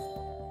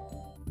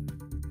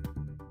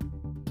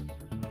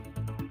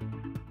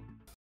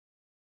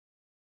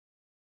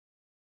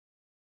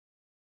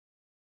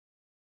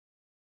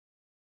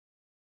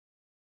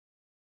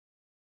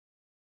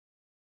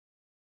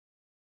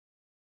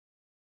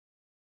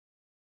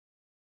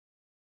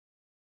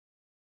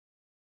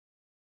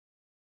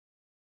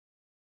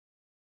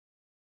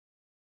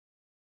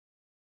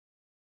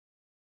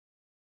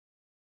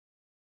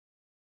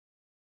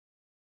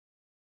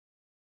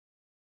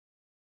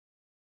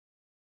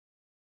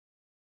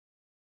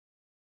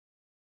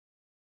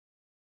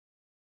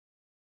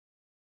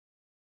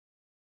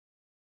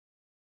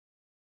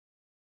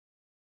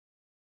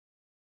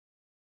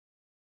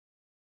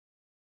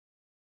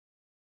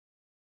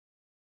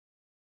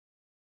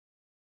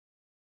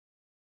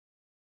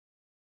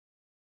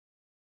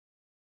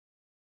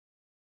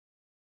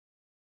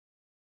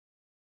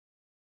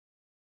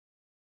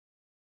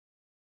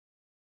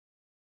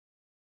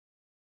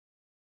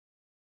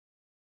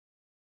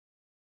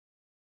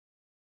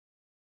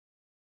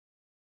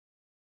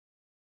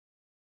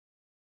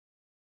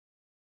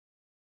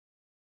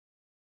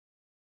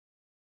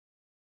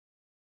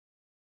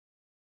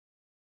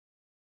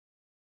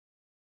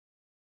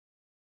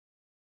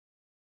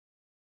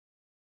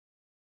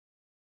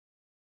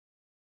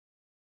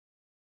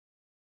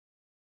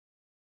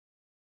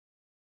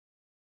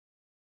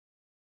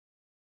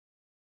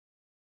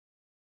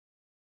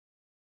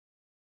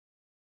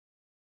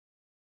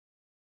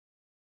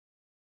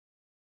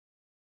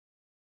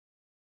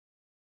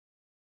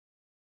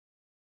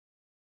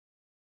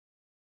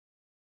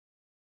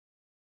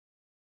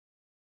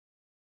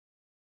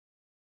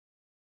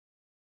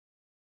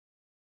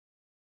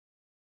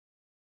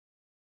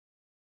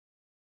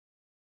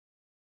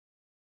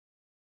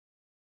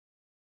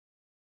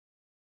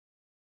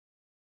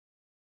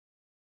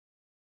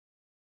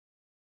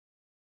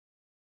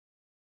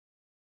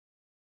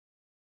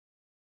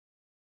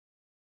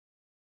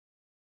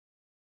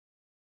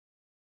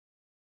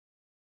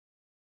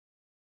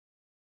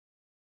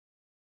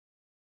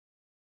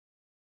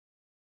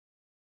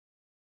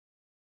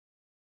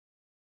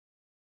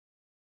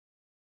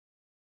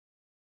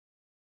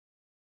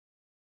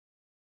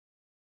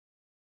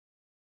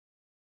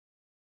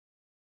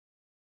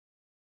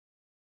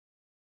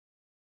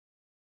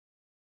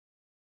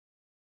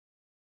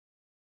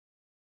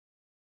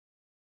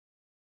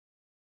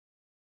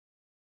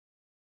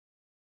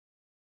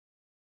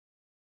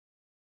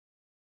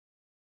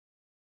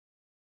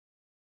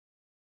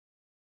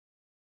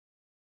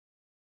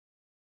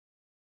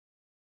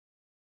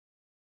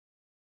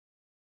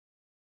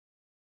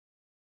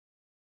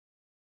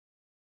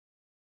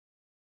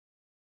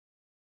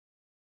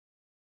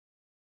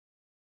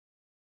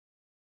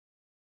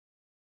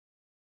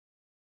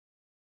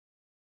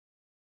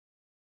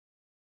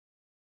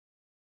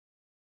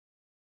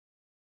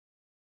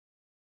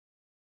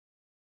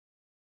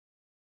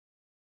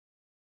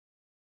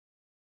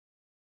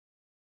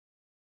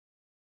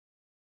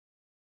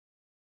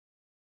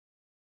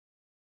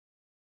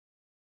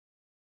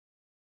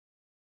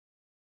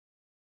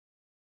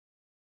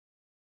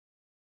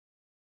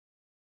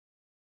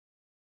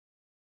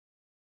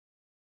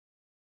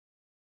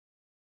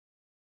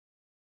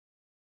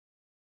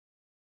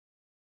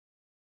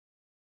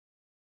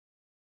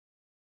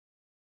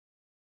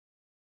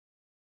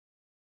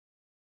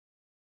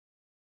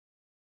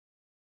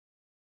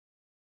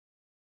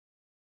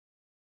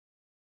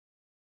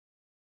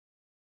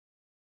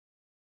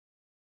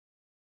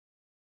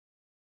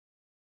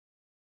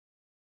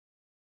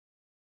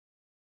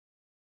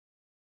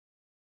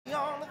 The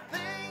only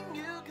thing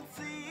you can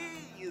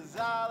see is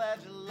all that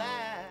you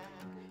lack.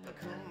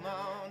 Come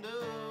on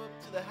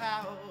up to the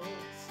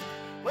house.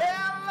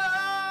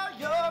 Well,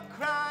 your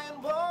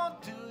crying won't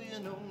do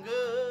you no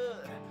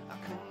good.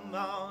 Come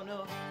on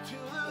up to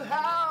the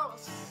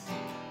house.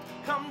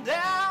 Come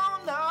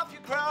down off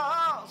your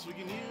cross. We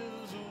can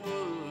use the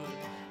wood.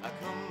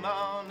 Come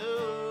on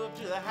up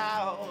to the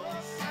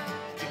house.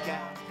 You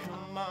gotta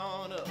come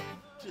on up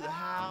to the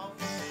house.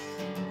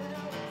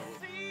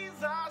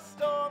 Seas are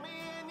stormy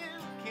and you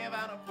can't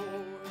find a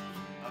port.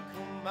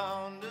 Come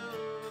on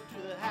up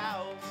to the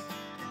house.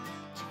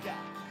 You gotta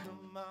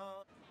come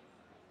on.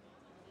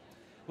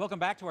 Welcome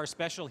back to our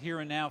special Here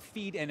and Now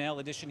Feed NL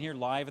edition here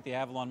live at the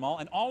Avalon Mall.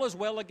 And all is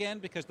well again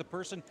because the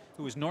person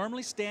who is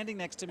normally standing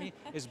next to me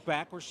is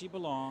back where she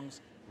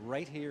belongs,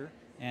 right here.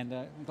 And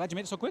I'm glad you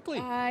made it so quickly.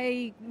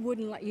 I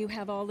wouldn't let you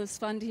have all this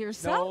fun to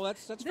yourself. No,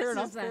 that's fair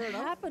enough. This is a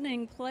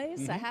happening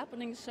place, a Mhm.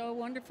 happening show.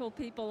 Wonderful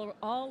people are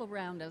all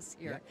around us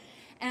here.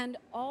 And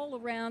all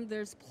around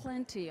there's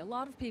plenty. A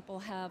lot of people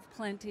have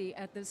plenty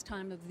at this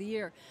time of the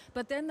year.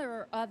 But then there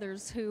are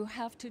others who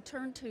have to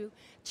turn to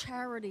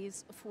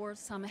charities for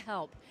some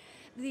help.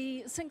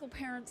 The Single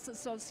Parents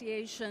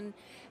Association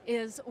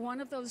is one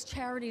of those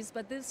charities,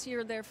 but this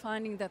year they're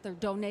finding that their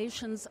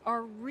donations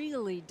are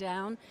really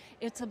down.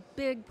 It's a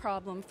big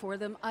problem for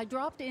them. I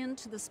dropped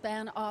into the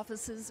SPAN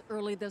offices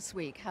early this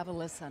week. Have a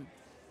listen.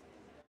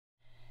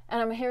 And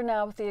I'm here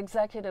now with the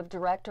Executive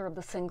Director of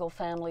the Single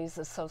Families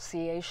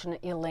Association,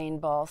 Elaine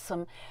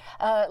Balsam.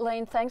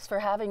 Elaine, thanks for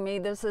having me.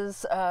 This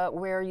is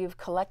where you've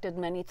collected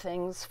many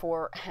things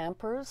for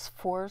hampers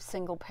for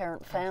single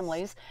parent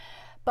families.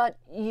 But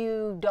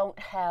you don't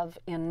have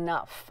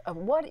enough.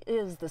 What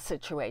is the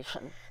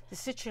situation? The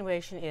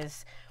situation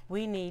is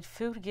we need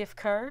food gift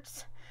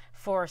cards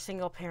for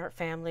single parent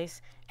families,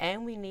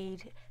 and we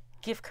need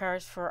gift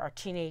cards for our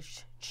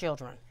teenage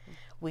children.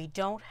 We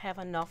don't have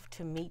enough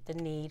to meet the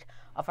need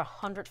of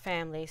 100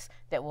 families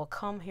that will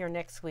come here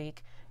next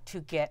week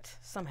to get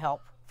some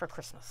help for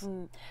Christmas.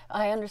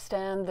 I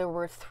understand there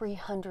were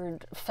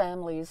 300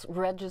 families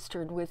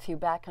registered with you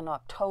back in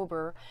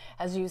October.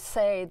 As you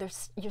say,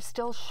 you're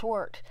still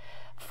short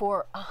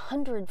for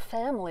 100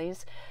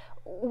 families.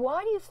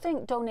 Why do you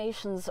think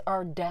donations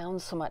are down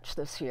so much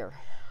this year?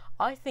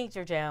 I think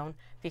they're down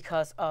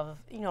because of,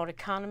 the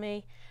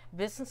economy.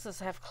 Businesses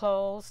have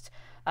closed.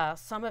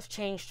 Some have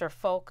changed their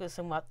focus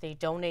on what they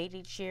donate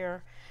each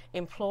year.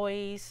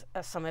 Employees,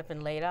 some have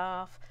been laid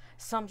off.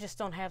 Some just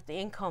don't have the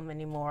income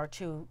anymore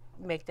to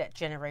make that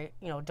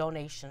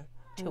donation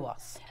to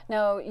us.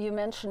 Now, you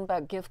mentioned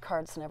about gift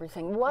cards and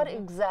everything. What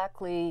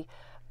exactly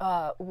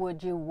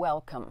would you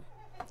welcome?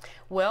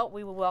 Well,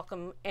 we will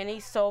welcome any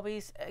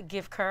Sobeys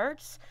gift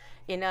cards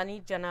in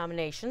any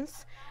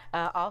denominations.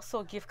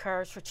 Also gift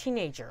cards for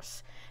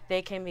teenagers.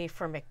 They can be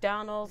for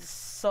McDonald's,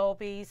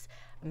 Sobeys,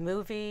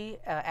 Movie,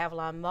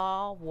 Avalon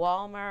Mall,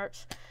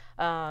 Walmart,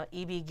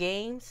 EB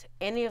Games.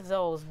 Any of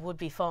those would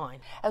be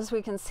fine. As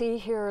we can see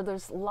here,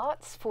 there's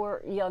lots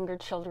for younger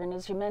children.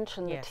 As you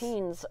mentioned, the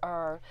teens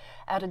are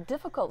at a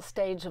difficult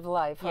stage of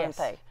life, aren't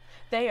they?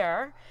 They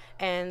are,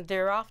 and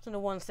they're often the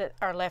ones that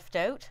are left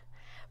out.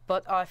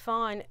 But I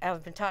find,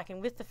 I've been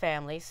talking with the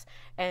families,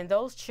 and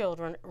those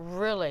children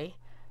really,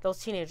 those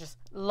teenagers,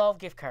 love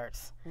gift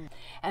cards.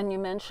 And you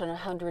mentioned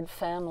 100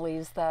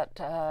 families that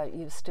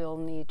you still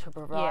need to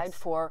provide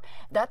for.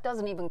 That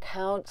doesn't even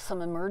count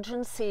some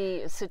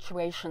emergency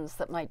situations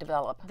that might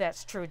develop.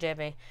 That's true,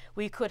 Debbie.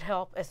 We could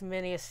help as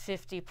many as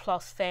 50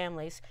 plus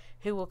families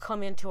who will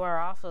come into our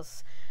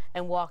office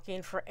and walk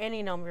in for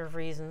any number of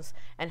reasons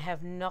and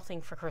have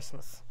nothing for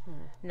Christmas.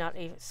 Not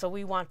even, so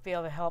we want to be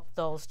able to help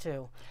those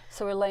too.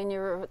 So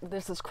Elaine,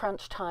 this is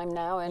crunch time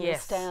now, and the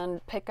stand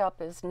pickup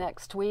is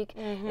next week.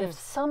 If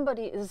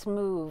somebody is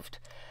moved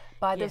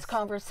by this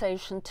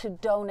conversation to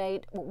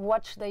donate,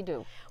 what should they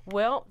do?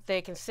 Well,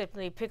 they can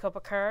simply pick up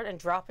a card and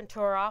drop into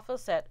our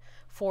office at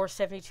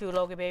 472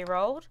 Logan Bay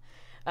Road.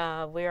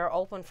 We are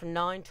open from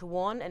 9 to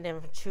 1 and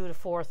then from 2 to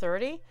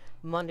 4:30,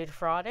 Monday to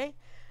Friday.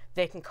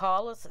 They can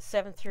call us at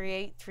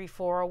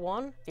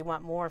 738-3401 if they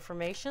want more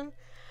information.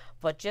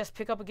 But just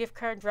pick up a gift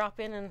card, drop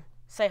in, and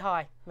say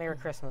hi. Merry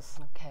Christmas.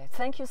 Okay.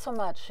 Thank you so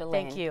much,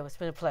 Elaine. Thank you. It's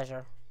been a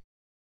pleasure.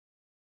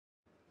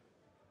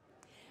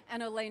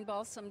 And Elaine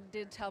Balsam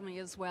did tell me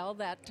as well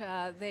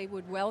that they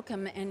would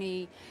welcome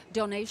any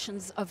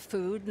donations of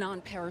food,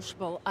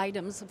 non-perishable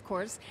items, of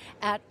course,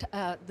 at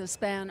the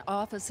SPAN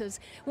offices.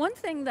 One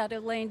thing that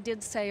Elaine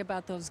did say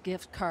about those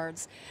gift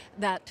cards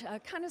that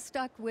kind of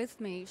stuck with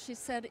me, she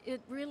said it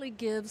really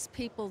gives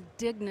people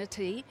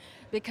dignity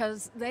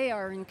because they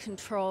are in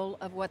control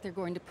of what they're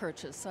going to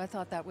purchase. So I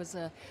thought that was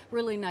a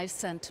really nice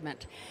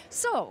sentiment.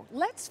 So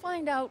let's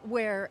find out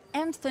where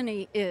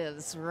Anthony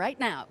is right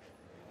now.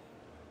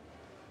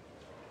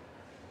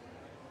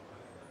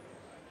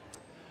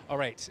 All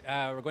right,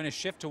 we're going to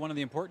shift to one of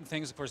the important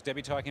things, of course,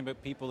 Debbie talking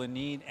about people in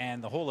need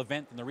and the whole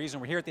event. And the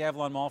reason we're here at the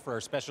Avalon Mall for our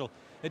special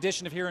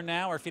edition of Here and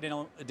Now, our Feed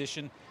NL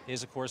edition,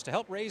 is, of course, to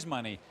help raise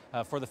money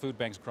for the food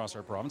banks across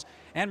our province.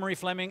 Anne-Marie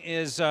Fleming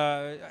is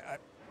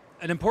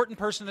an important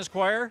person in this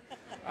choir.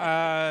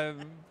 I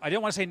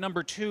don't want to say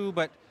number 2,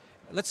 but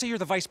let's say you're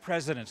the vice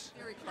president.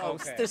 Very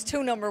close. Okay. There's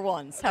 2 number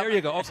 1s. How There you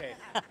about go. Okay.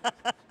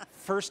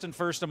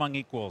 First among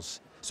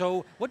equals.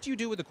 So what do you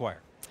do with the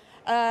choir?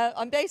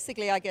 I'm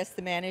basically, I guess,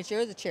 the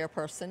manager, the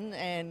chairperson,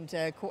 and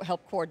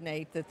help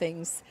coordinate the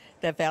things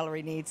that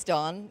Valerie needs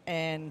done.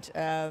 And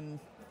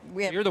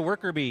You're the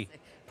worker bee.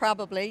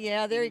 Probably,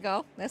 yeah, there you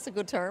go. That's a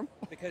good term.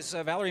 Because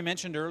Valerie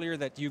mentioned earlier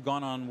that you've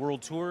gone on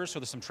world tours, so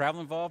there's some travel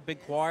involved, big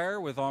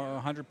choir with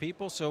 100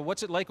 people. So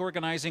what's it like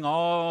organizing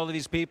all of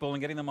these people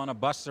and getting them on a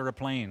bus or a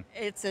plane?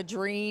 It's a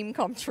dream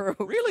come true.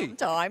 Really?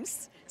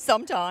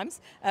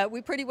 Sometimes.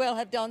 We pretty well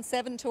have done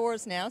 7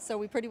 tours now, so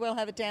we pretty well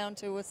have it down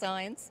to a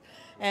science.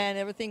 And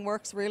everything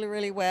works really,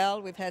 really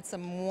well. We've had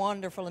some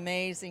wonderful,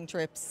 amazing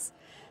trips,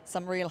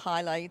 some real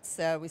highlights.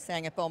 We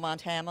sang at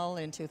Beaumont Hamel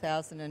in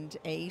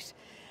 2008.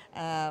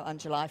 On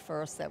July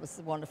 1st. That was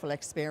a wonderful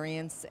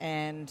experience.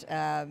 And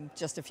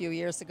just a few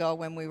years ago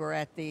when we were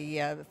at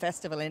the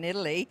festival in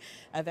Italy,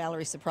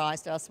 Valerie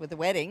surprised us with a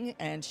wedding,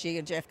 and she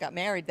and Jeff got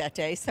married that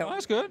day. So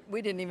that's good.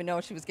 We didn't even know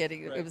it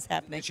was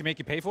happening. Did she make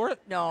you pay for it?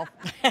 No.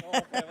 Okay,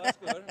 well, that's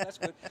good. That's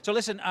good. So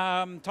listen,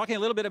 talking a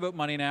little bit about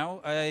money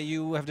now,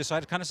 you have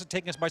decided, kind of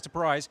taking us by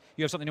surprise,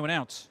 you have something to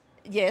announce.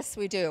 Yes,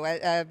 we do.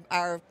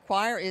 Our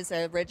choir is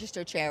a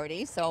registered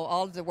charity, so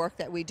all of the work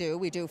that we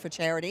do for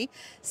charity.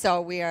 So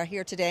we are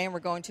here today and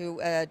we're going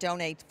to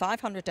donate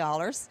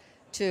 $500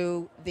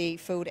 to the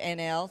Food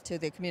NL, to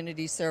the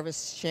community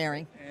service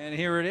sharing. And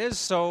here it is.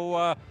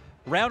 So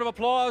round of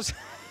applause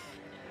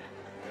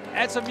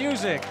and some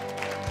music.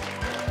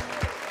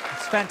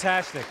 It's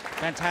fantastic.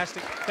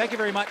 Fantastic. Thank you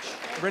very much.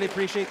 Really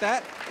appreciate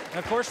that. And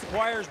of course, the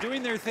choir is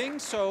doing their thing,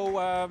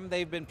 so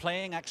they've been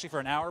playing actually for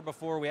an hour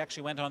before we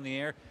actually went on the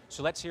air.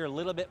 So let's hear a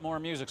little bit more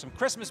music, some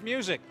Christmas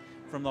music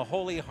from the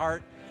Holy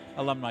Heart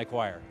Alumni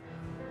Choir.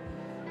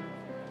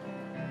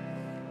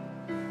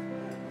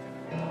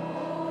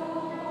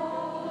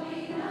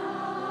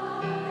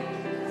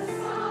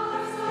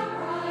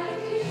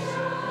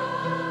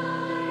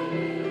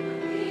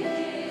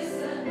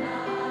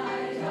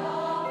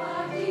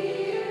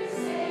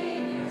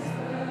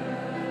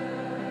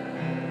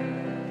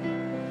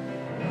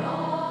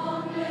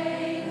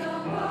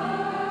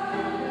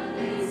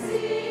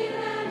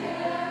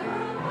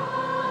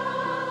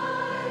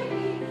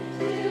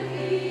 To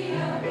be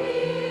a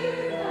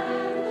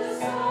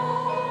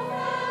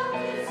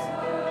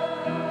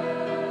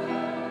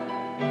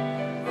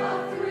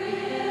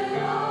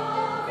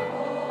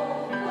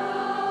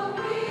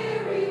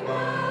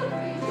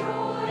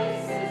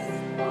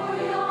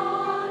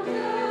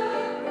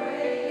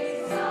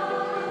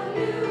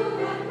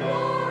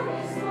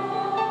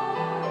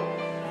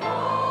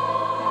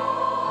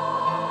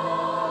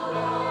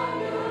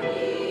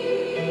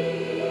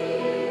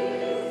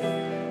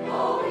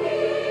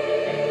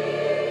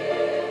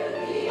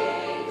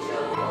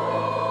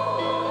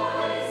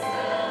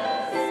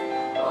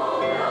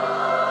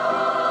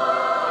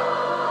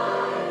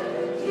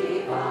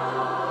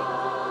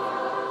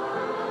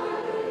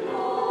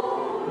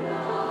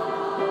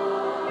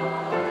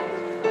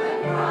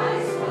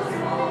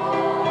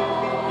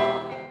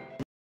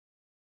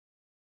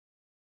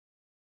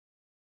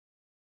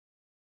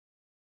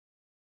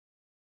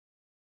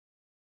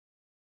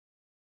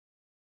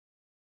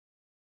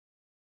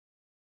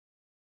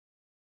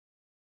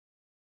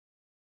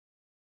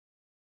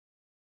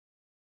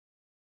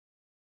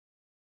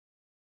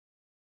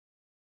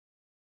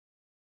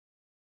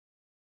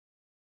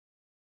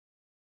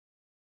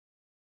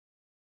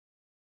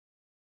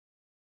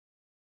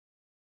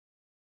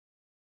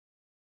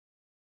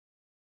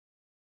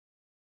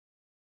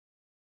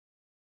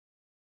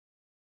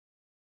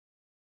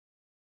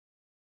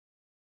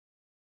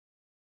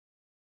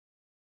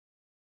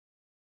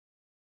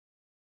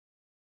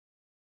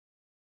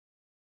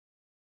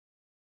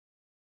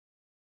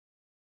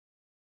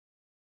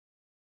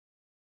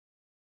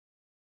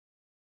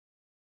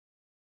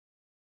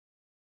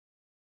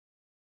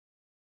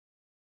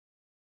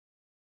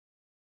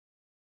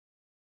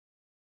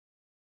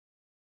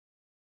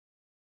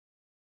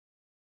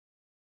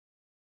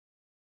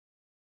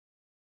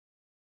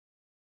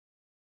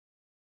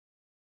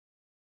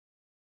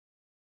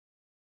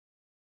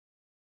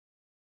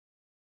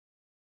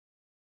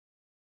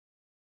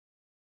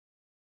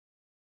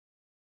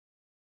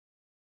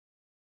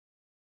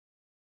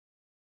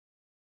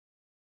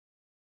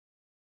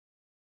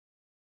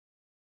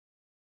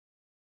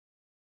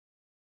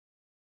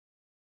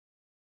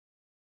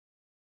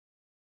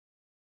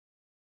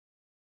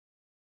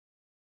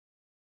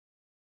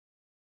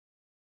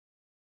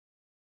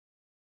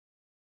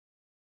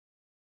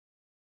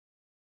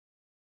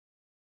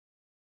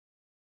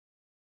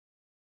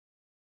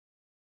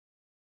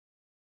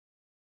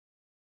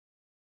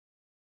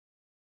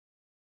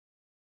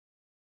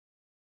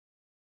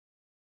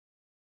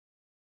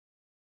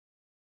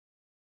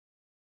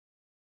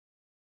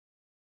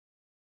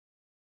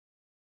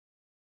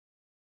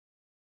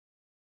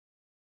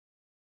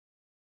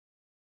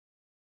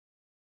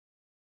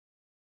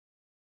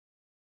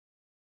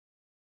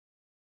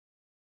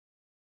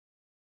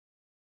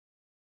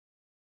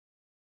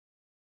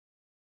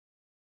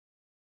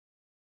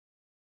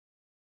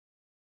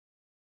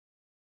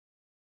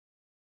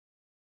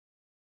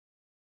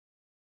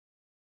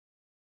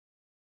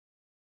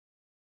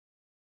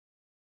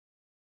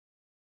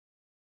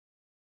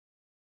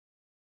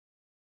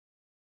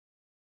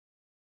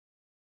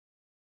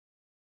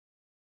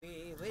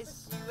We wish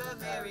you a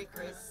Merry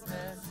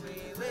Christmas.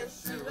 We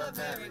wish you a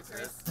Merry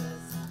Christmas.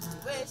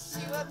 We wish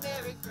you a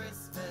Merry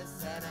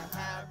Christmas and a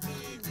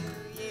Happy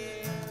New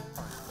Year.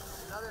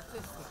 Another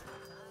 50.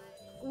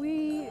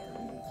 We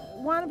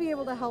want to be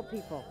able to help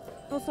people.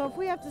 So if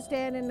we have to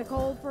stand in the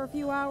cold for a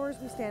few hours,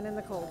 we stand in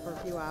the cold for a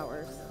few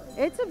hours.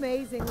 It's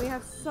amazing. We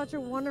have such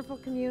a wonderful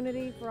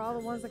community for all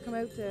the ones that come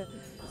out to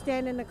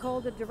stand in the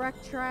cold, to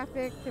direct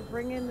traffic, to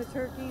bring in the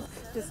turkeys,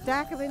 to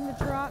stack them in the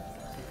truck.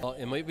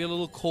 It might be a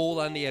little cold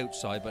on the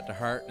outside, but the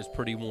heart is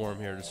pretty warm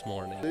here this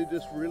morning. They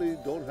just really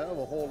don't have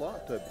a whole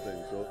lot type of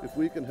thing. So if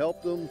we can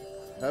help them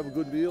have a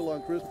good meal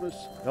on Christmas,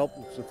 help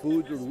with some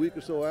food for the week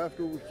or so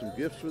afterwards, some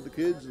gifts for the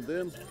kids, and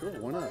then, sure,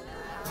 why not?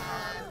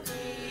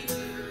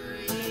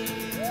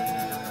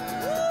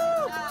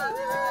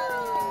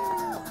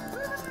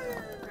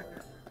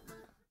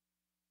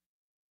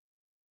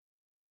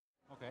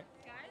 Okay.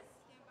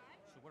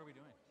 So what are we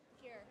doing?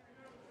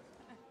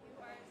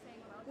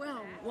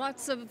 Well,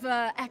 lots of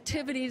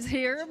activities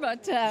here,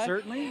 but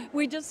certainly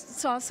we just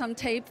saw some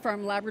tape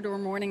from Labrador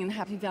Morning and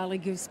Happy Valley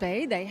Goose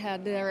Bay. They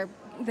had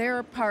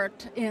their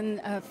part in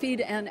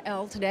Feed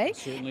NL today.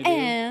 Certainly do.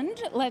 And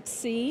let's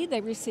see,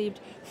 they received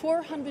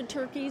 400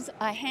 turkeys,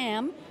 a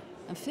ham,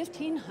 and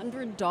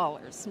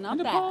 $1,500. Not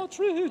and bad. a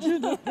partridge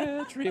in a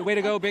pear tree. Way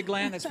to go, Big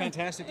Land. That's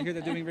fantastic to hear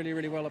they're doing really,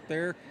 really well up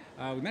there.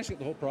 We managed to get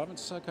the whole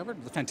province covered.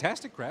 A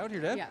fantastic crowd here,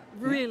 Deb. Yeah,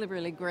 really,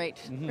 really great.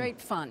 Great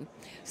fun.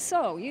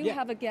 So you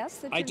have a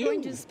guest that you're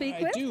going to speak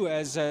with? I do.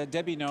 As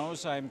Debbie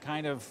knows, I'm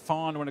kind of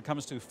fond when it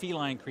comes to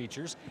feline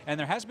creatures. And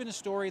there has been a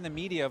story in the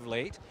media of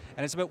late,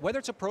 and it's about whether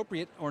it's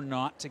appropriate or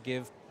not to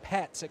give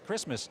pets at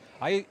Christmas.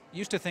 I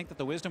used to think that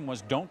the wisdom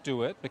was don't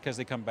do it because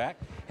they come back.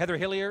 Heather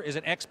Hillier is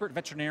an expert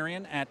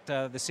veterinarian at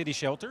the City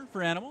Shelter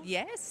for Animals.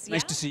 Yes.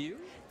 Nice to see you.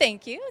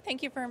 Thank you.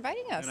 Thank you for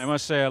inviting us. And I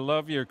must say, I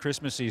love your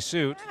Christmassy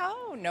suit.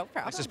 Oh, no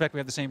problem. I suspect we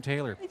have the same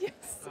tailor.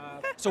 Yes.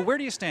 So where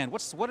do you stand?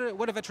 What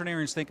do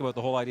veterinarians think about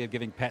the whole idea of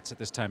giving pets at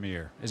this time of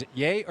year? Is it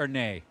yay or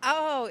nay?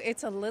 Oh,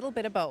 it's a little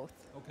bit of both.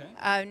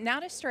 Okay.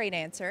 Not a straight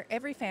answer.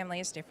 Every family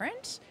is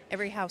different.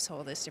 Every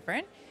household is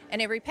different.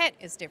 And every pet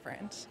is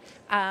different.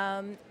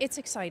 It's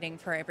exciting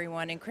for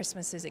everyone, and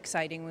Christmas is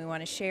exciting. We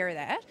want to share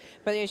that.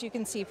 But as you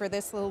can see for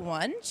this little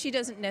one, she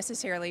doesn't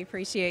necessarily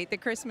appreciate the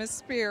Christmas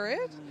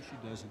spirit.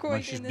 She doesn't.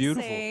 Quite she's in the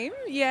beautiful. same.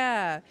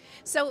 Yeah.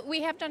 So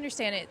we have to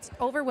understand it's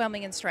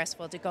overwhelming and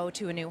stressful to go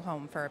to a new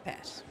home for a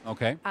pet.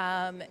 Okay.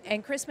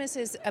 And Christmas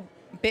is a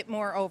bit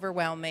more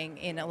overwhelming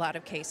in a lot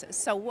of cases.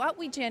 So what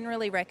we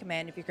generally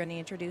recommend if you're going to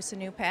introduce a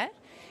new pet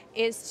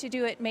is to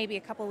do it maybe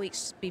a couple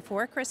weeks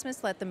before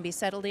Christmas, let them be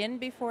settled in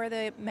before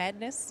the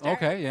madness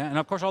starts. Okay, yeah. And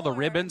of course all the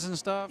ribbons and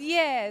stuff.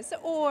 Yes,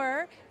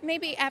 or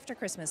maybe after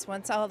Christmas,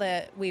 once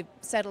we've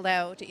settled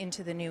out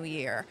into the new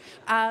year.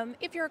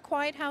 If you're a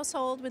quiet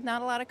household with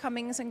not a lot of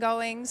comings and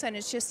goings and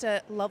it's just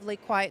a lovely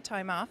quiet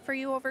time off for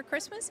you over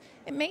Christmas,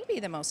 it may be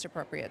the most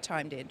appropriate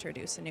time to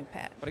introduce a new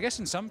pet. But I guess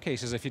in some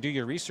cases, if you do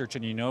your research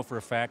and you know for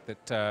a fact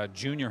that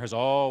Junior has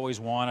always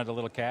wanted a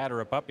little cat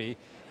or a puppy,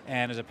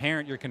 and as a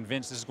parent you're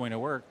convinced this is going to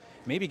work,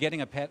 maybe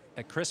getting a pet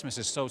at Christmas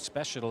is so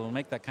special it'll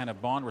make that kind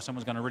of bond where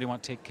someone's going to really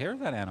want to take care of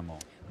that animal.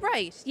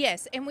 Right,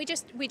 yes, and we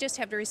just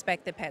have to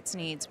respect the pet's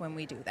needs when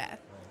we do that.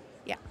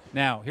 Yeah.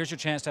 Now, here's your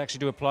chance to actually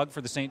do a plug for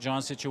the St.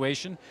 John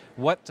situation.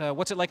 What's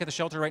it like at the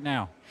shelter right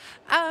now?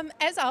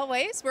 As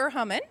always, we're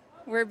humming.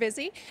 We're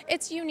busy.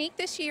 It's unique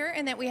this year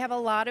in that we have a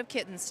lot of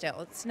kittens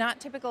still. It's not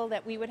typical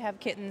that we would have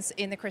kittens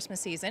in the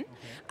Christmas season,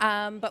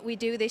 but we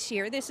do this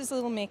year. This is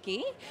little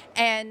Mickey,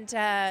 and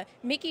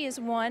Mickey is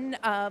one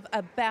of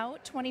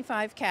about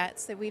 25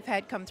 cats that we've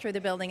had come through the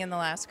building in the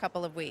last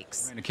couple of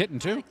weeks. And a kitten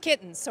too?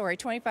 Kittens, sorry,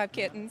 25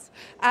 kittens.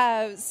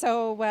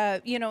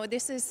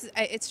 This is,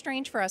 it's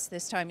strange for us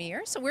this time of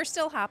year, so we're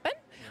still hopping.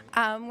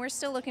 We're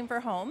still looking for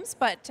homes,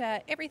 but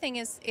everything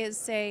is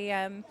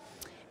a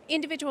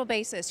individual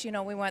basis.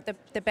 We want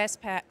the best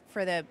pet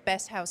for the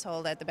best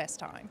household at the best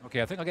time.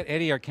 Okay, I think I'll get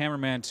Eddie, our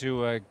cameraman,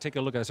 to take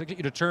a look at this. I'll get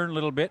you to turn a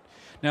little bit.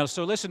 Now,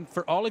 so listen,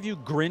 for all of you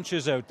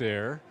Grinches out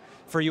there,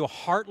 for you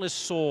heartless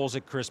souls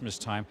at Christmas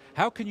time,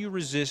 how can you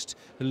resist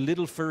a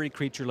little furry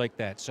creature like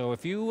that? So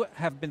if you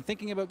have been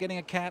thinking about getting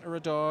a cat or a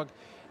dog,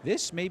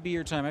 this may be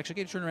your time. Actually,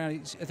 get you turn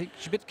around. I think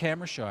she's a bit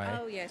camera shy.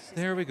 Oh, yes.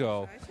 There we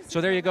go. So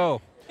there you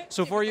go.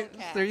 So for you,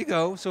 there you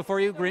go. So for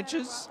you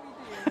Grinches,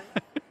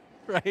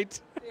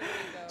 right?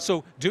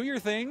 So do your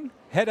thing,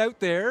 head out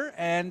there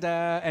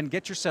and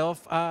get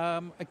yourself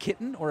a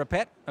kitten or a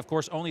pet. Of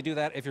course, only do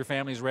that if your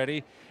family's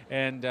ready.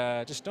 And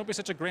just don't be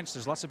such a Grinch.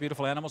 There's lots of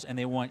beautiful animals, and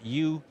they want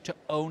you to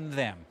own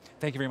them.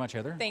 Thank you very much,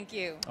 Heather. Thank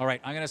you. All right,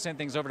 I'm going to send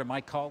things over to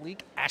my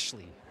colleague,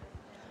 Ashley.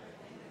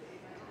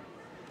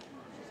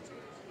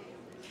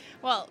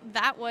 Well,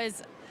 that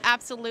was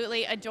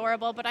absolutely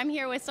adorable, but I'm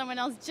here with someone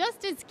else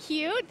just as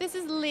cute. This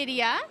is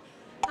Lydia.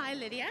 Hi,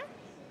 Lydia.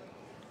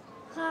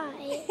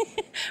 Hi.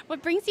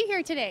 What brings you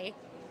here today?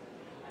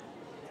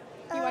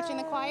 Are you watching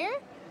the choir?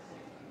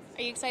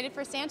 Are you excited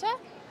for Santa?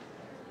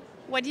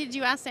 What did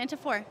you ask Santa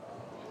for?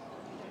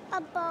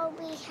 A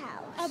Barbie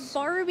house. A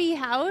Barbie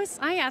house?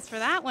 I asked for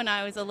that when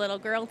I was a little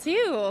girl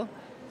too.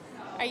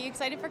 Are you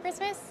excited for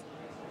Christmas?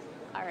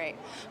 All right.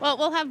 Well,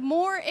 we'll have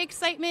more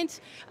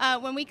excitement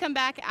when we come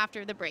back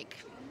after the break.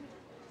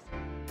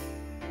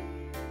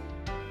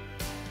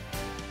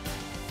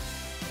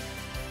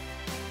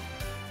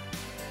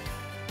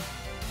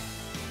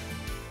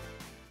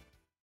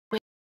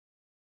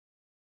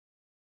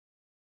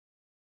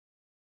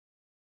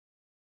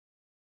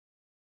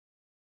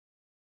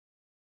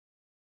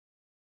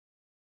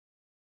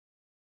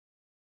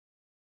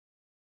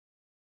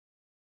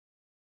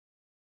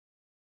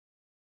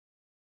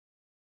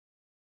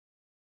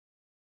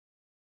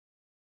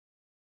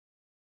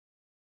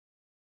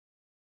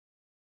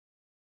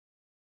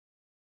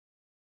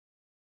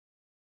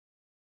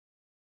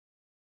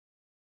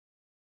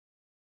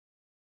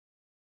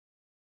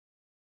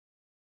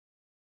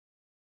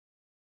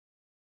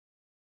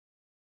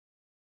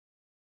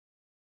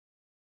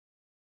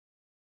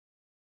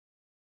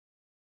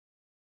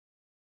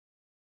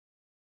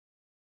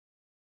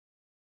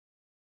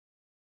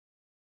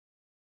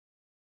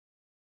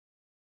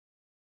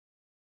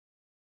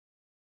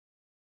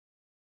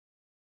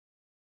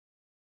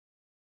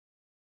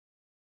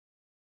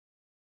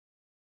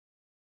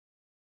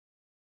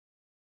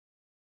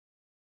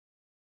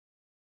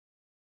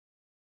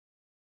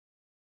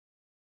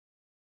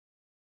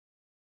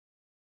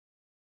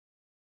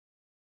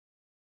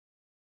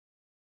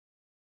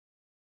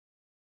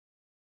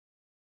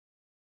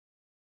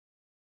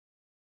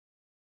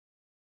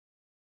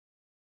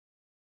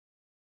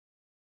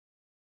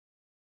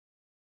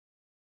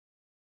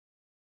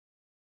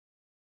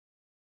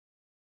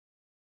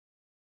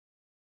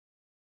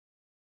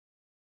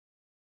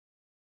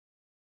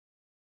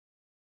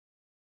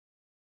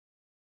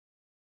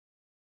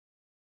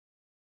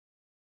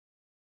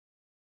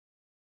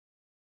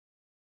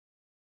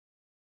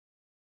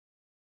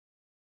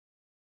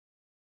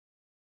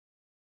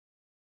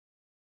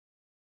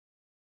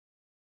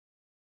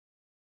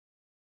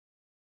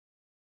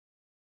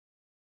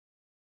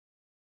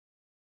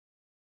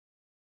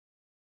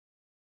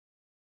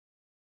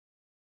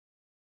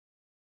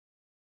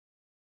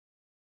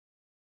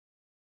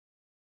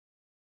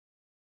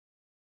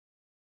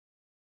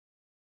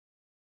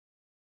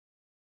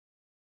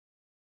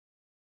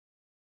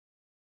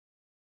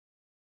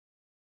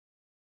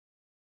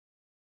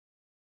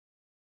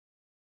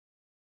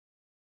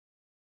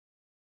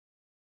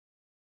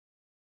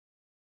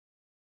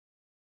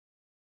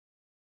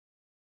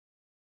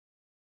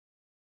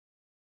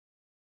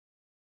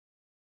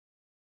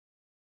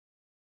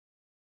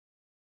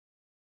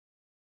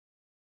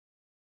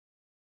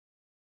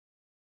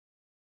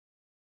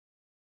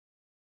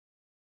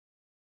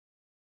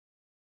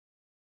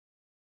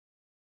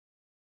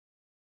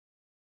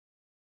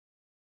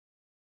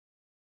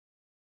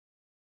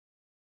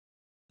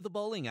 The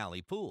bowling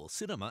alley, pool,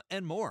 cinema,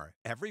 and more.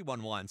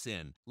 Everyone wants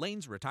in.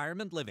 Lane's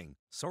Retirement Living.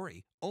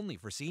 Sorry, only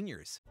for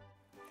seniors.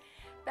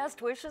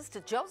 Best wishes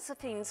to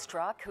Josephine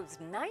Struck, who's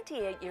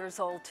 98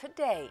 years old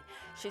today.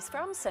 She's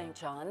from St.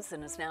 John's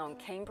and is now in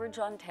Cambridge,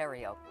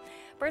 Ontario.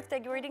 Birthday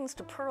greetings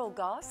to Pearl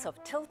Goss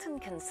of Tilton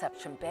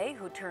Conception Bay,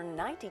 who turned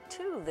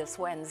 92 this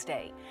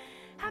Wednesday.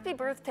 Happy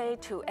birthday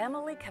to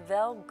Emily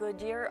Cavell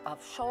Goodyear of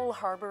Shoal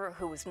Harbour,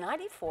 who was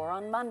 94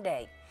 on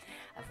Monday.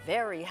 A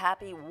very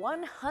happy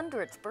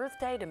 100th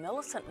birthday to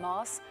Millicent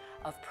Moss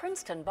of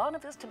Princeton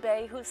Bonavista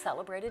Bay, who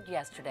celebrated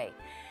yesterday.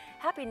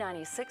 Happy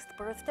 96th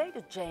birthday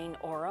to Jane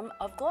Oram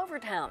of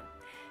Glovertown.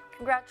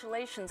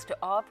 Congratulations to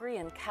Aubrey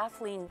and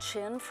Kathleen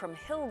Chin from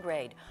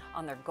Hillgrade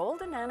on their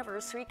golden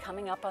anniversary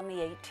coming up on the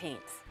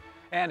 18th.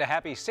 And a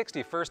happy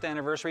 61st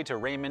anniversary to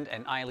Raymond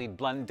and Eileen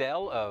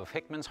Blundell of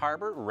Hickman's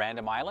Harbor,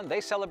 Random Island.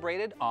 They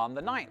celebrated on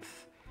the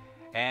 9th.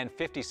 And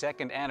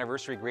 52nd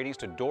anniversary greetings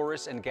to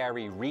Doris and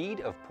Gary Reed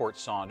of Port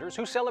Saunders,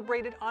 who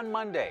celebrated on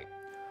Monday.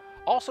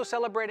 Also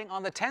celebrating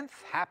on the 10th,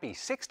 happy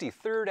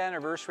 63rd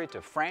anniversary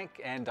to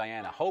Frank and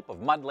Diana Hope of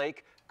Mud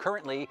Lake,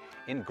 currently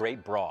in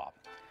Great Braw.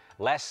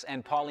 Les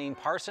and Pauline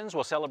Parsons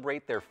will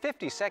celebrate their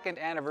 52nd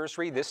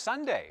anniversary this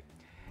Sunday.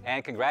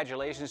 And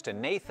congratulations to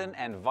Nathan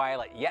and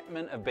Violet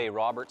Yetman of Bay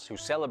Roberts, who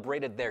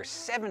celebrated their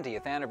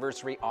 70th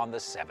anniversary on the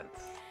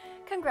 7th.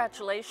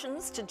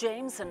 Congratulations to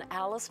James and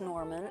Alice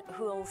Norman,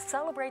 who will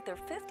celebrate their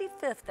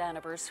 55th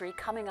anniversary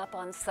coming up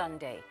on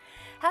Sunday.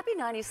 Happy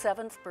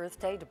 97th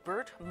birthday to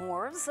Bert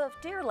Moores of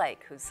Deer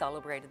Lake, who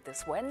celebrated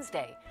this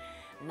Wednesday.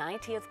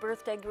 90th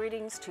birthday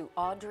greetings to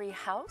Audrey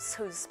House,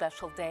 whose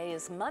special day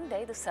is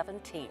Monday the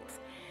 17th.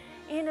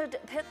 Enid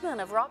Pittman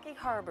of Rocky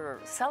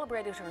Harbor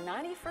celebrated her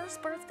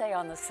 91st birthday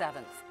on the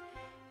 7th.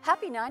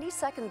 Happy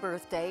 92nd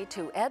birthday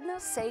to Edna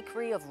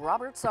Sacre of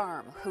Roberts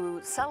Arm, who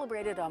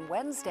celebrated on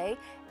Wednesday.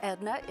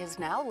 Edna is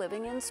now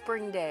living in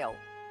Springdale.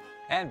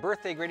 And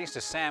birthday greetings to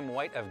Sam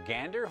White of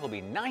Gander, who'll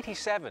be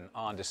 97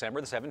 on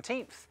December the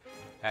 17th.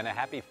 And a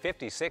happy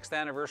 56th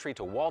anniversary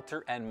to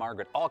Walter and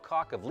Margaret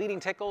Alcock of Leading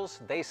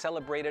Tickles. They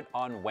celebrated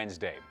on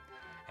Wednesday.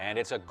 And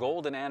it's a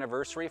golden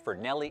anniversary for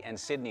Nellie and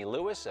Sidney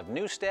Lewis of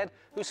Newstead,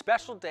 whose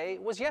special day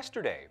was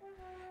yesterday.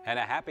 And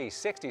a happy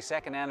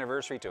 62nd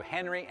anniversary to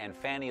Henry and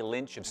Fanny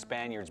Lynch of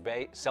Spaniards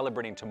Bay,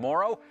 celebrating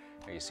tomorrow.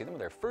 There you see them with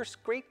their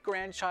first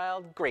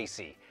great-grandchild,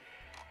 Gracie.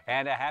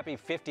 And a happy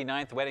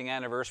 59th wedding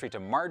anniversary to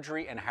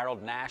Marjorie and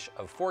Harold Nash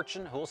of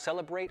Fortune, who will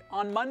celebrate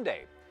on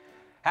Monday.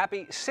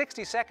 Happy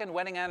 62nd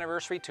wedding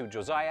anniversary to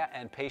Josiah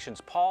and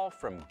Patience Paul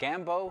from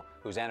Gambo,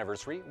 whose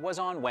anniversary was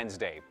on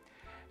Wednesday.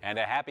 And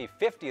a happy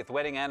 50th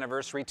wedding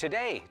anniversary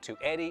today to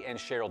Eddie and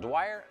Cheryl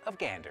Dwyer of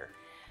Gander.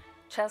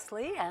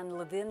 Chesley and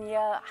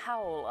Lavinia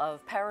Howell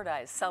of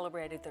Paradise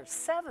celebrated their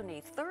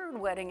 73rd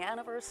wedding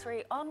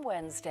anniversary on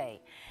Wednesday.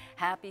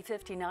 Happy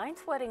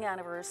 59th wedding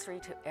anniversary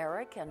to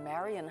Eric and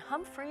Marion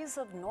Humphreys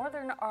of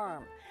Northern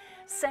Arm.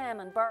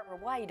 Sam and Barbara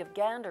White of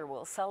Gander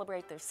will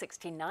celebrate their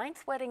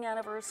 69th wedding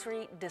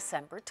anniversary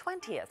December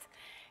 20th.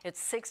 It's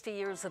 60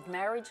 years of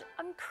marriage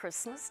on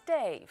Christmas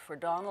Day for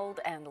Donald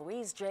and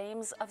Louise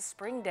James of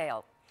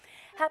Springdale.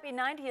 Happy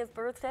 90th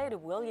birthday to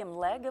William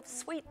Legg of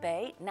Sweet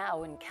Bay,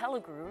 now in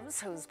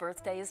Kelligrews, whose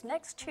birthday is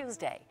next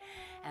Tuesday.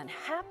 And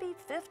happy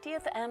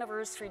 50th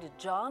anniversary to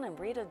John and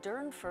Rita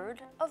Durnford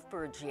of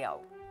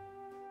Burgeo.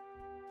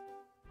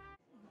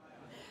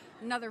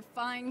 Another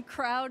fine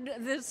crowd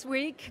this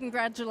week.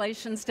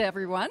 Congratulations to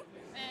everyone.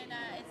 And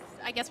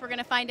I guess we're going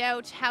to find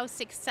out how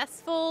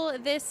successful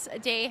this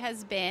day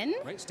has been.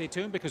 Right, stay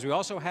tuned because we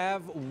also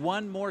have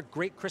one more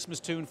great Christmas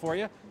tune for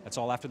you. That's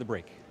all after the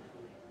break.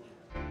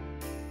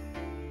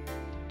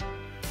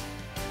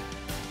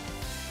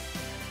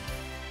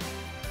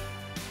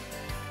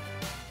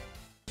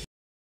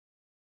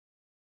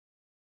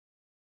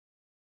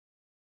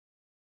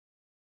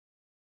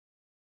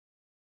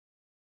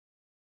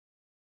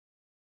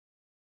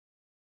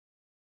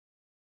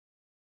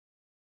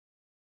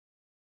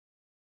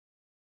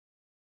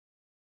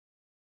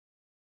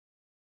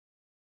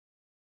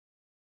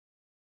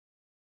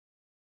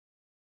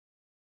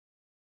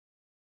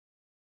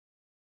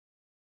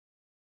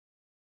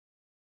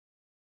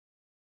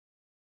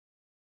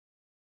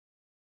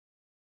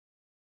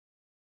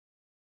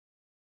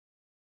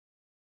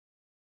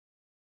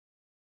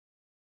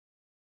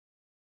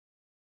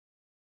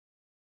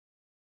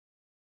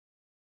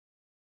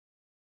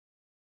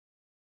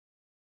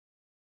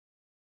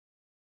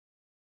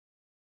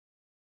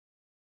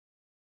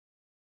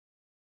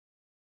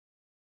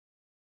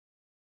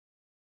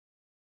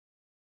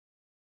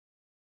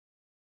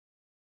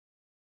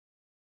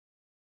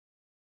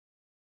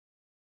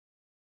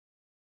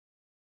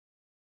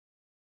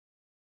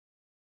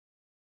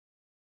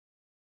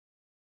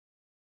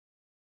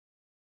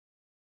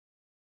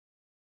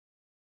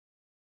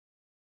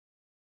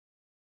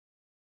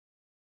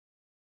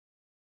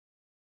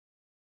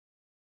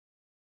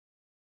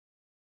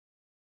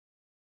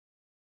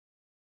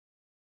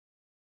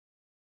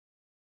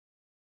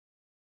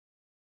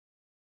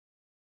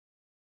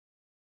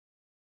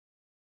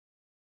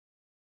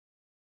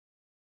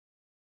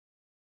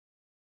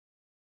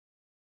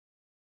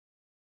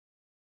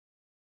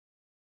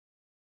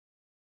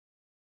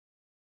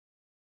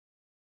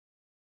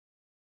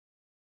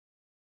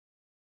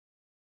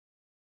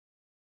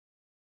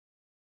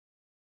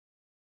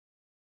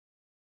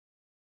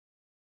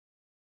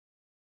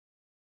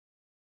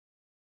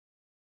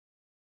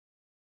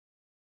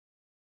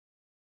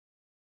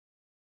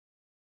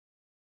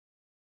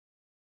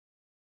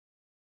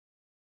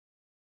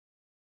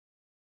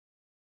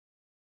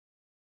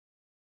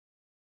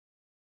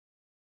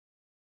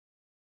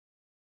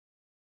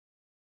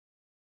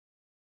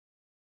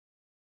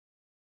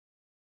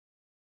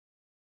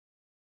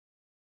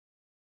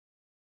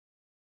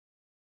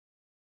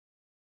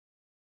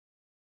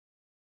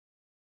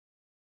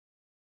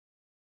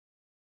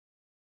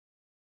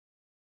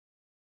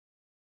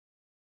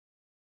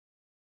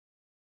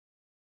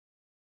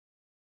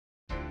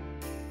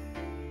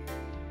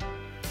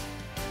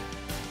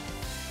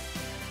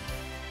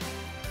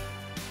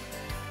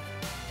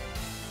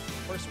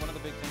 Of course, one of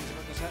the big things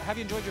about this, have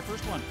you enjoyed your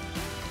first one?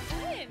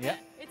 Good. Yeah.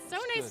 It's so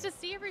nice to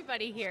see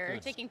everybody here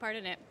taking part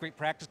in it. Great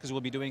practice because we'll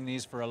be doing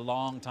these for a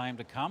long time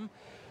to come.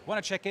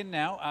 Want to check in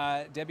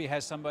now. Debbie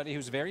has somebody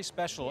who's very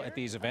special at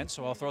these events,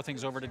 so I'll throw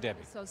things over to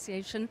Debbie.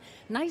 Association.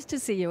 Nice to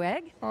see you,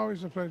 Egg.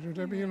 Always a pleasure,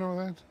 Debbie, you know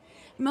that.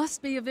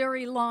 Must be a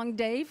very long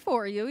day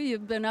for you.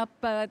 You've been up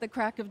at the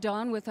crack of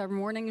dawn with our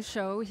morning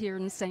show here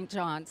in St.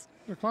 John's.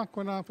 The clock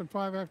went off at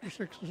 5 after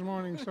 6 this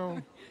morning,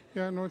 so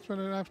yeah, no, it's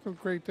been an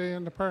absolute great day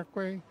in the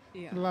Parkway.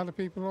 Yeah. A lot of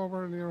people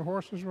over, and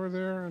horses were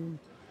there, and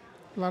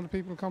a lot of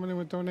people coming in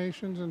with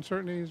donations, and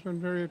certainly it's been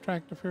very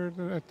attractive here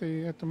at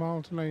the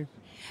mall tonight.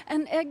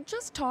 And Egg,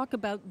 just talk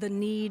about the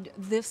need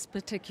this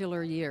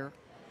particular year.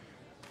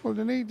 Well,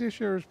 the need this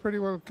year is pretty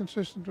well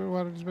consistent with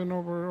what it's been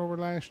over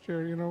last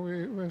year.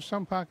 We have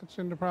some pockets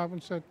in the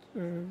province that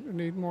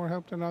need more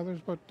help than others,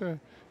 but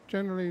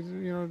generally,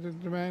 the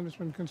demand has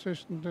been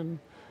consistent. And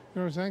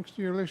thanks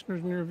to your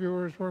listeners and your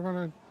viewers, we're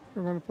going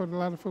to put a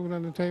lot of food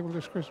on the table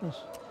this Christmas.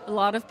 A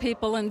lot of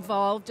people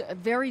involved,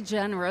 very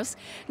generous.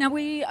 Now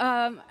we,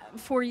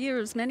 for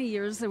years, many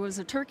years, there was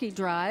a turkey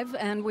drive,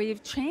 and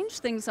we've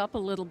changed things up a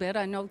little bit.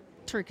 I know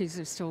turkeys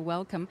are still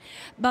welcome.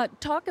 But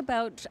talk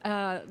about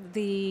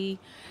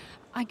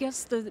I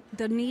guess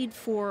the need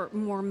for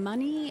more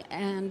money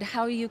and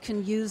how you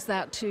can use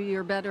that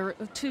to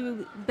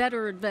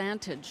better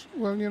advantage.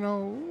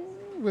 Well,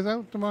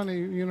 without the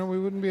money, we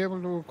wouldn't be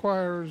able to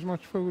acquire as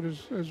much food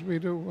as we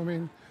do. I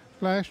mean,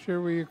 last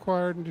year we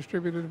acquired and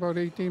distributed about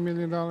 $18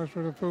 million worth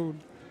of food.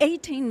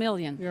 18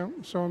 million. Yeah,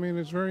 so I mean,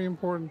 it's very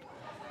important.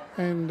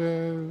 And,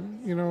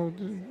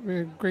 we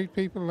have great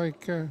people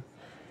like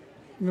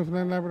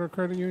Newfoundland and Labrador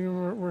Credit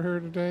Union were here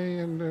today,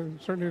 and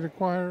certainly the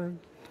choir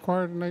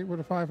tonight with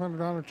a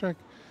 $500 check.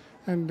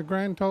 And the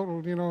grand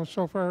total,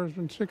 so far has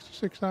been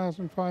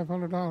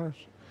 $66,500.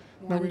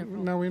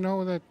 Now we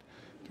know that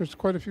there's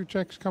quite a few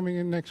checks coming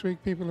in next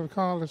week. People have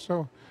called us,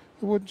 so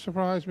it wouldn't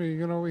surprise me.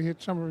 We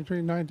hit somewhere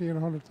between $90,000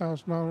 and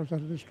 $100,000 out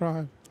of this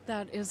drive.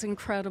 That is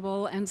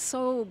incredible and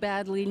so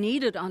badly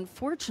needed,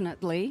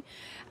 unfortunately.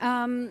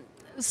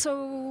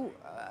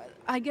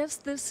 I guess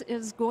this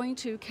is going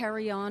to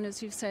carry on,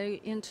 as you say,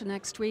 into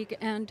next week.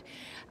 And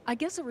I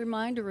guess a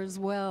reminder as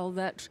well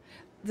that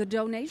the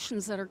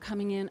donations that are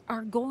coming in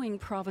are going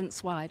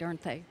province-wide,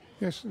 aren't they?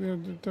 Yes, the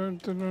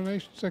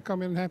donations that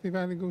come in Happy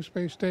Valley Goose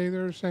Bay stay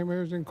there the same way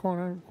as in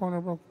Corner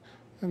Brook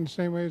and the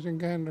same way as in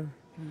Gander.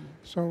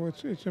 So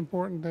it's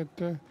important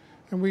that,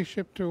 and we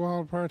ship to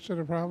all parts of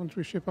the province.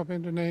 We ship up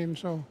into Nain,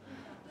 so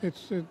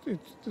it's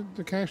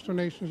the cash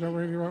donations are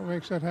really what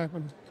makes that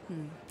happen.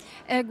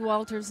 Egg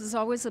Walters, it's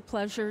always a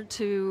pleasure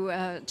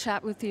to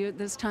chat with you at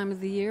this time of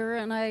the year,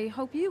 and I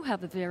hope you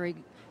have a very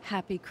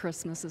happy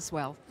Christmas as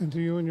well. And to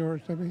you and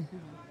yours, Debbie.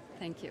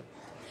 Thank you.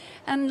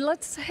 And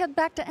let's head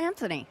back to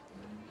Anthony.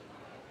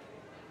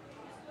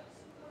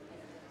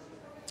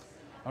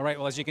 All right,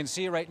 well, as you can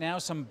see right now,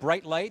 some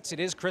bright lights. It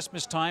is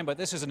Christmas time, but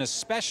this is an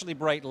especially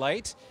bright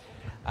light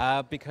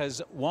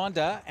because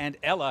Wanda and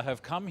Ella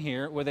have come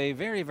here with a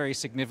very, very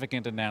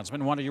significant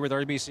announcement. Wanda, you're with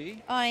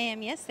RBC? I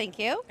am, yes, thank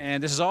you.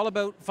 And this is all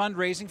about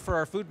fundraising for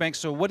our food bank.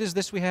 So what is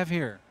this we have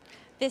here?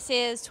 This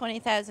is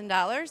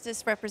 $20,000.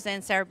 This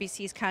represents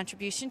RBC's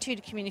contribution to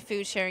the community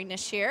food sharing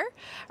this year.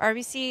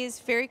 RBC is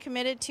very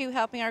committed to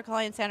helping our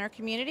clients and our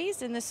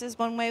communities, and this is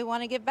one way we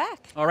want to give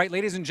back. All right,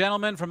 ladies and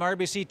gentlemen, from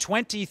RBC,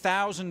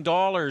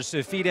 $20,000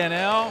 to Feed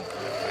NL.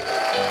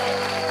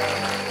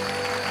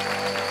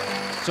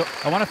 So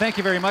I want to thank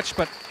you very much,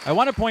 but I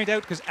want to point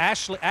out, because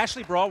Ashley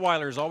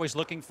Brawweiler is always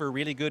looking for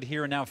really good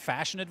here and now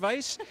fashion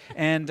advice.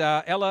 And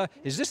Ella,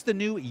 is this the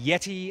new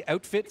Yeti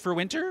outfit for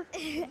winter?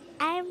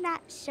 I'm not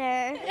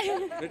sure.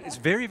 It's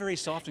very, very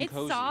soft and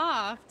cozy. It's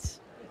soft.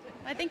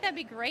 I think that'd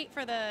be great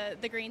for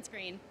the green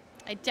screen.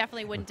 I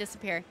definitely wouldn't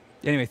disappear.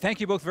 Anyway, thank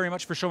you both very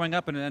much for showing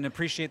up and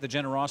appreciate the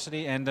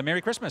generosity. And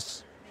Merry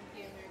Christmas.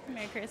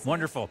 Merry Christmas.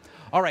 Wonderful.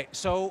 All right,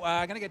 so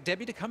I'm going to get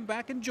Debbie to come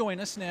back and join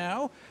us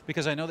now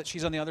because I know that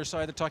she's on the other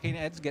side of the talking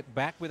heads. Get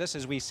back with us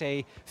as we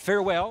say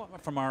farewell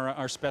from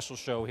our special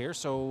show here.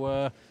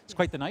 So it's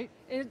quite the night.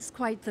 It's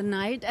quite the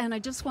night, and I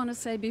just want to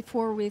say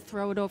before we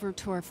throw it over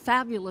to our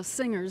fabulous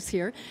singers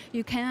here,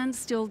 you can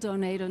still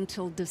donate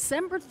until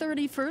December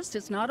 31st.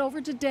 It's not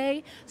over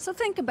today, so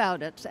think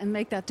about it and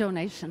make that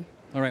donation.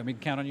 All right, we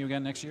can count on you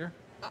again next year?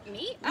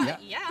 Me?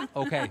 Yeah.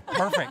 Okay,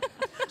 perfect.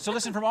 So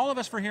listen, from all of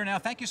us for here now,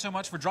 thank you so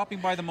much for dropping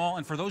by the mall,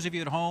 and for those of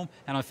you at home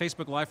and on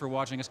Facebook Live for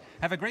watching us,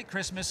 have a great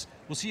Christmas.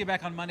 We'll see you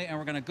back on Monday, and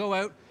we're going to go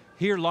out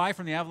here live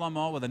from the Avalon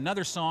Mall with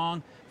another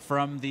song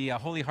from the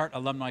Holy Heart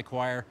Alumni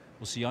Choir.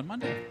 We'll see you on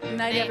Monday. Good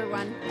night,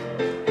 everyone.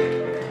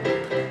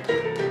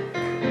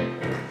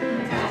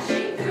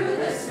 Dashing through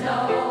the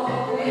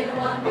snow in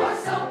one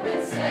horse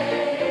open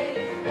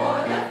sleigh,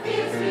 o'er the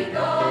fields we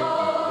go,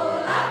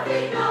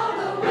 laughing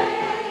all the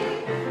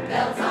way.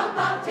 Bells on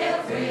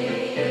bobtails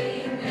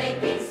ring,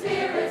 making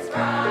spirits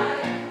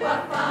bright.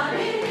 What fun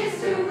it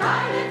is to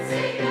ride and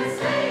sing a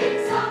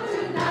sleighing song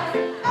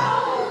tonight.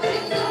 Oh,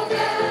 jingle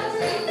bells,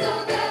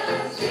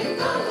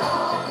 jingle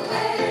all the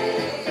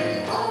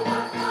way. Oh,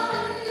 what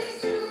fun it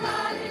is to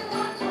ride in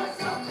one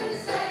horse open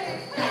sleigh.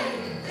 Hey,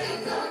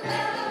 jingle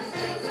bells,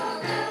 jingle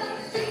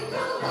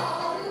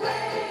all the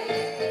way.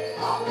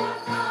 Oh, what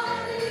fun